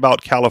think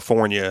about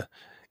California,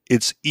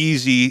 it's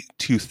easy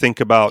to think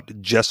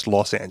about just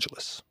Los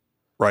Angeles,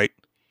 right?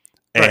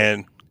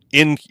 And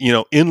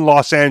in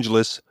Los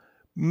Angeles,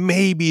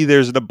 maybe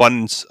there's an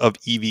abundance of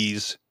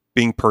EVs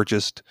being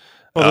purchased.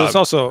 Well, there's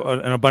also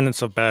an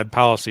abundance of bad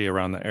policy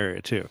around the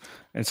area too.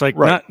 It's like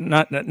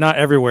not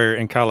everywhere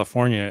in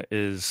California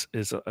is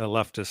a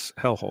leftist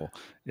hellhole.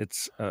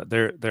 It's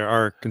there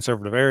are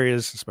conservative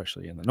areas,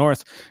 especially in the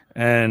north,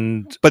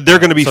 but they're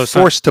going to be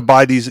forced to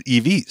buy these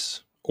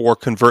EVs or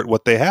convert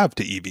what they have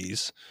to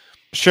EVs.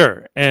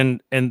 Sure,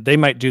 and they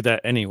might do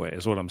that anyway,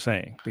 is what I'm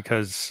saying,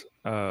 because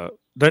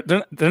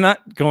they're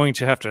not going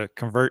to have to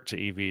convert to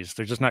EVs.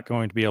 They're just not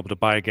going to be able to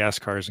buy gas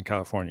cars in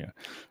California,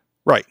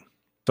 right?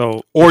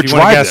 So or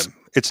drive them.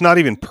 It's not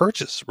even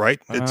purchase, right?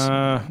 It's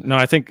no.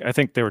 I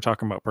think they were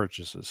talking about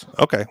purchases.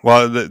 Okay.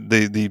 Well,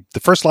 the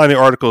first line of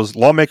the article is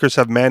lawmakers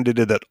have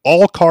mandated that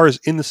all cars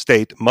in the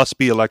state must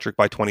be electric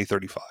by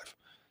 2035.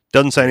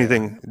 Doesn't say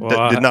anything.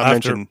 Well, did not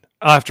mention.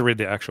 I'll have to read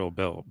the actual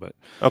bill, but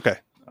okay.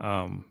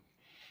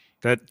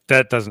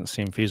 That doesn't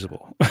seem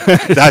feasible.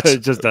 It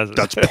just doesn't.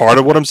 That's part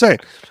of what I'm saying.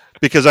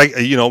 Because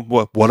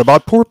what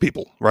about poor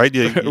people, right?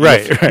 You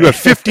have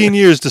 15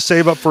 years to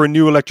save up for a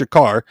new electric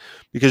car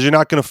because you're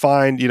not going to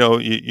find,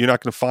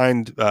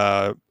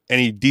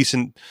 any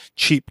decent,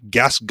 cheap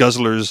gas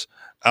guzzlers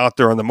out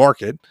there on the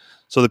market.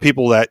 So the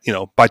people that,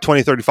 by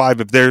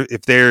 2035,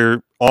 if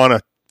they're on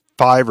a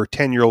 5 or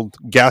 10-year-old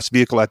gas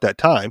vehicle at that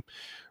time,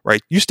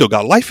 right? You still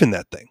got life in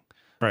that thing.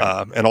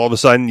 Right. And all of a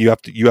sudden you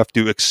have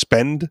to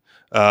expend,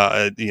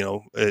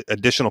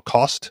 additional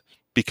cost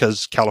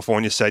because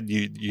California said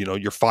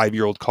your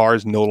 5-year-old car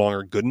is no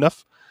longer good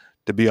enough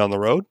to be on the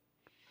road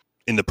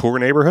in the poor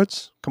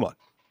neighborhoods. Come on.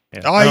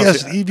 Yeah.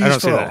 EVs I don't for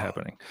see all. that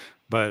happening.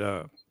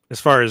 But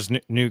as far as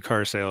new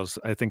car sales,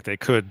 I think they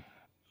could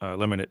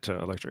limit it to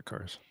electric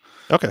cars.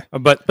 Okay.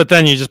 But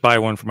then you just buy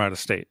one from out of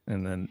state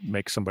and then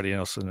make somebody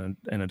else in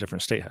a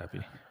different state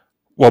happy.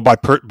 Well, by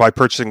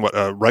purchasing what,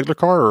 a regular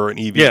car or an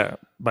EV? Yeah,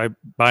 by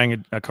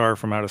buying a car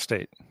from out of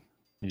state.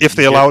 If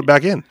they allow it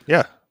back in,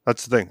 yeah,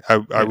 that's the thing.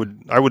 I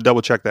would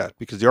double check that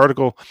because the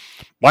article,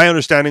 my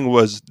understanding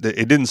was that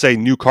it didn't say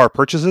new car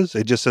purchases;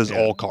 it just says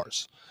all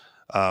cars,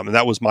 and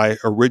that was my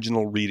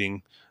original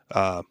reading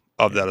of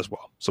that as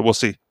well. So we'll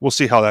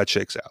see how that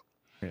shakes out.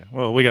 Yeah,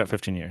 well, we got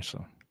 15 years,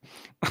 so.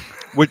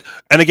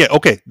 And again,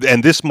 okay,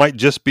 and this might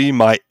just be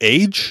my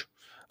age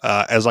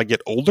as I get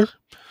older.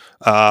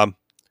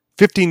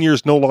 15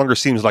 years no longer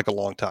seems like a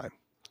long time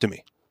to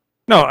me.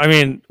 No, I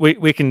mean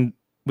we can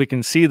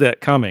see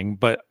that coming,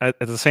 but at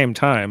the same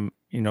time,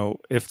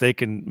 if they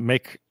can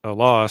make a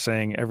law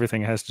saying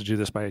everything has to do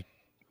this by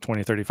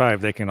 2035,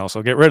 they can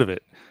also get rid of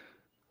it.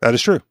 That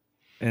is true.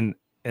 And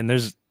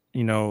there's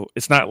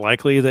it's not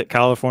likely that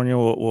California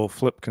will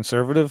flip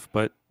conservative,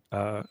 but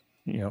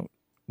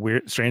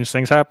weird, strange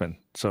things happen.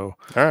 So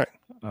all right.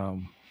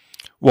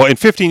 Well, in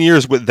 15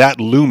 years with that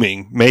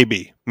looming,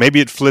 maybe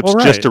it flips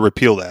just to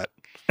repeal that.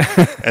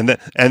 and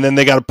then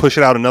they got to push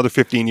it out another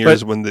 15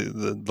 years when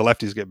the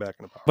lefties get back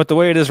in the power. But the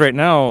way it is right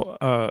now,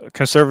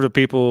 conservative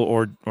people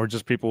or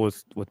just people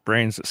with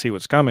brains that see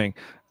what's coming,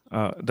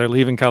 they're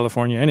leaving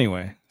California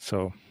anyway.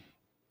 So,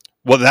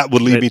 well, that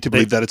would lead me to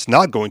believe that it's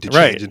not going to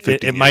change in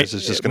 15 years.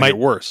 It's just going to get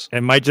worse.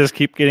 It might just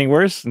keep getting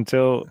worse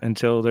until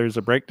there's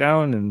a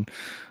breakdown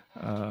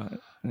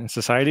in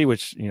society,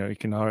 which you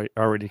can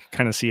already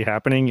kind of see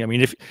happening. I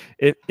mean, if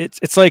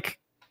it's like.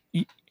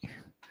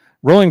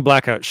 Rolling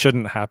blackout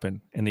shouldn't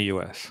happen in the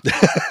U.S.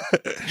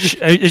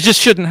 It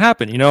just shouldn't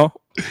happen,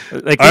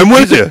 Like I'm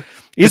with you.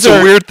 It's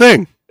a weird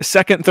thing.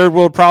 Second, third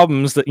world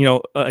problems that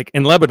like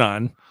in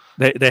Lebanon,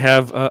 they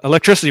have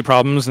electricity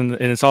problems, and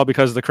it's all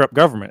because of the corrupt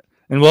government.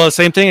 And the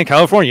same thing in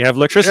California. You have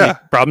electricity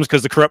problems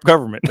because of the corrupt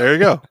government. There you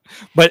go.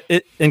 But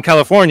in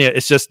California,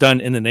 it's just done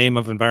in the name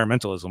of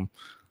environmentalism.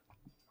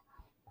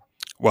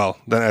 Well,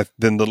 then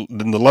the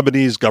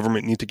Lebanese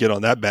government need to get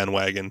on that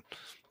bandwagon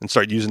and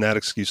start using that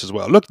excuse as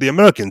well. Look, the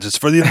Americans, it's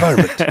for the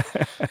environment.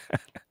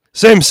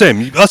 Same.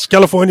 Us,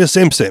 California,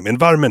 same.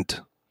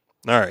 Environment.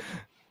 All right.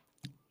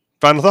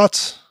 Final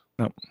thoughts?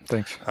 No,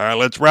 thanks. All right,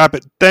 let's wrap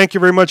it. Thank you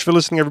very much for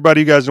listening,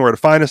 everybody. You guys know where to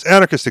find us.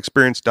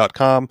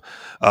 AnarchistExperience.com.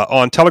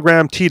 On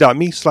Telegram,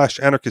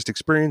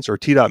 t.me/anarchistexperience or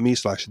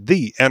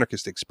t.me/the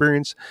Anarchist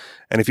Experience.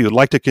 And if you would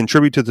like to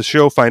contribute to the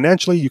show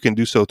financially, you can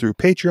do so through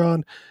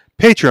Patreon.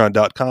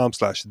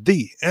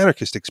 Patreon.com/the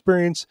Anarchist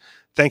Experience.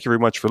 Thank you very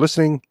much for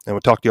listening, and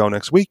we'll talk to you all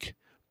next week.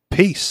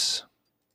 Peace.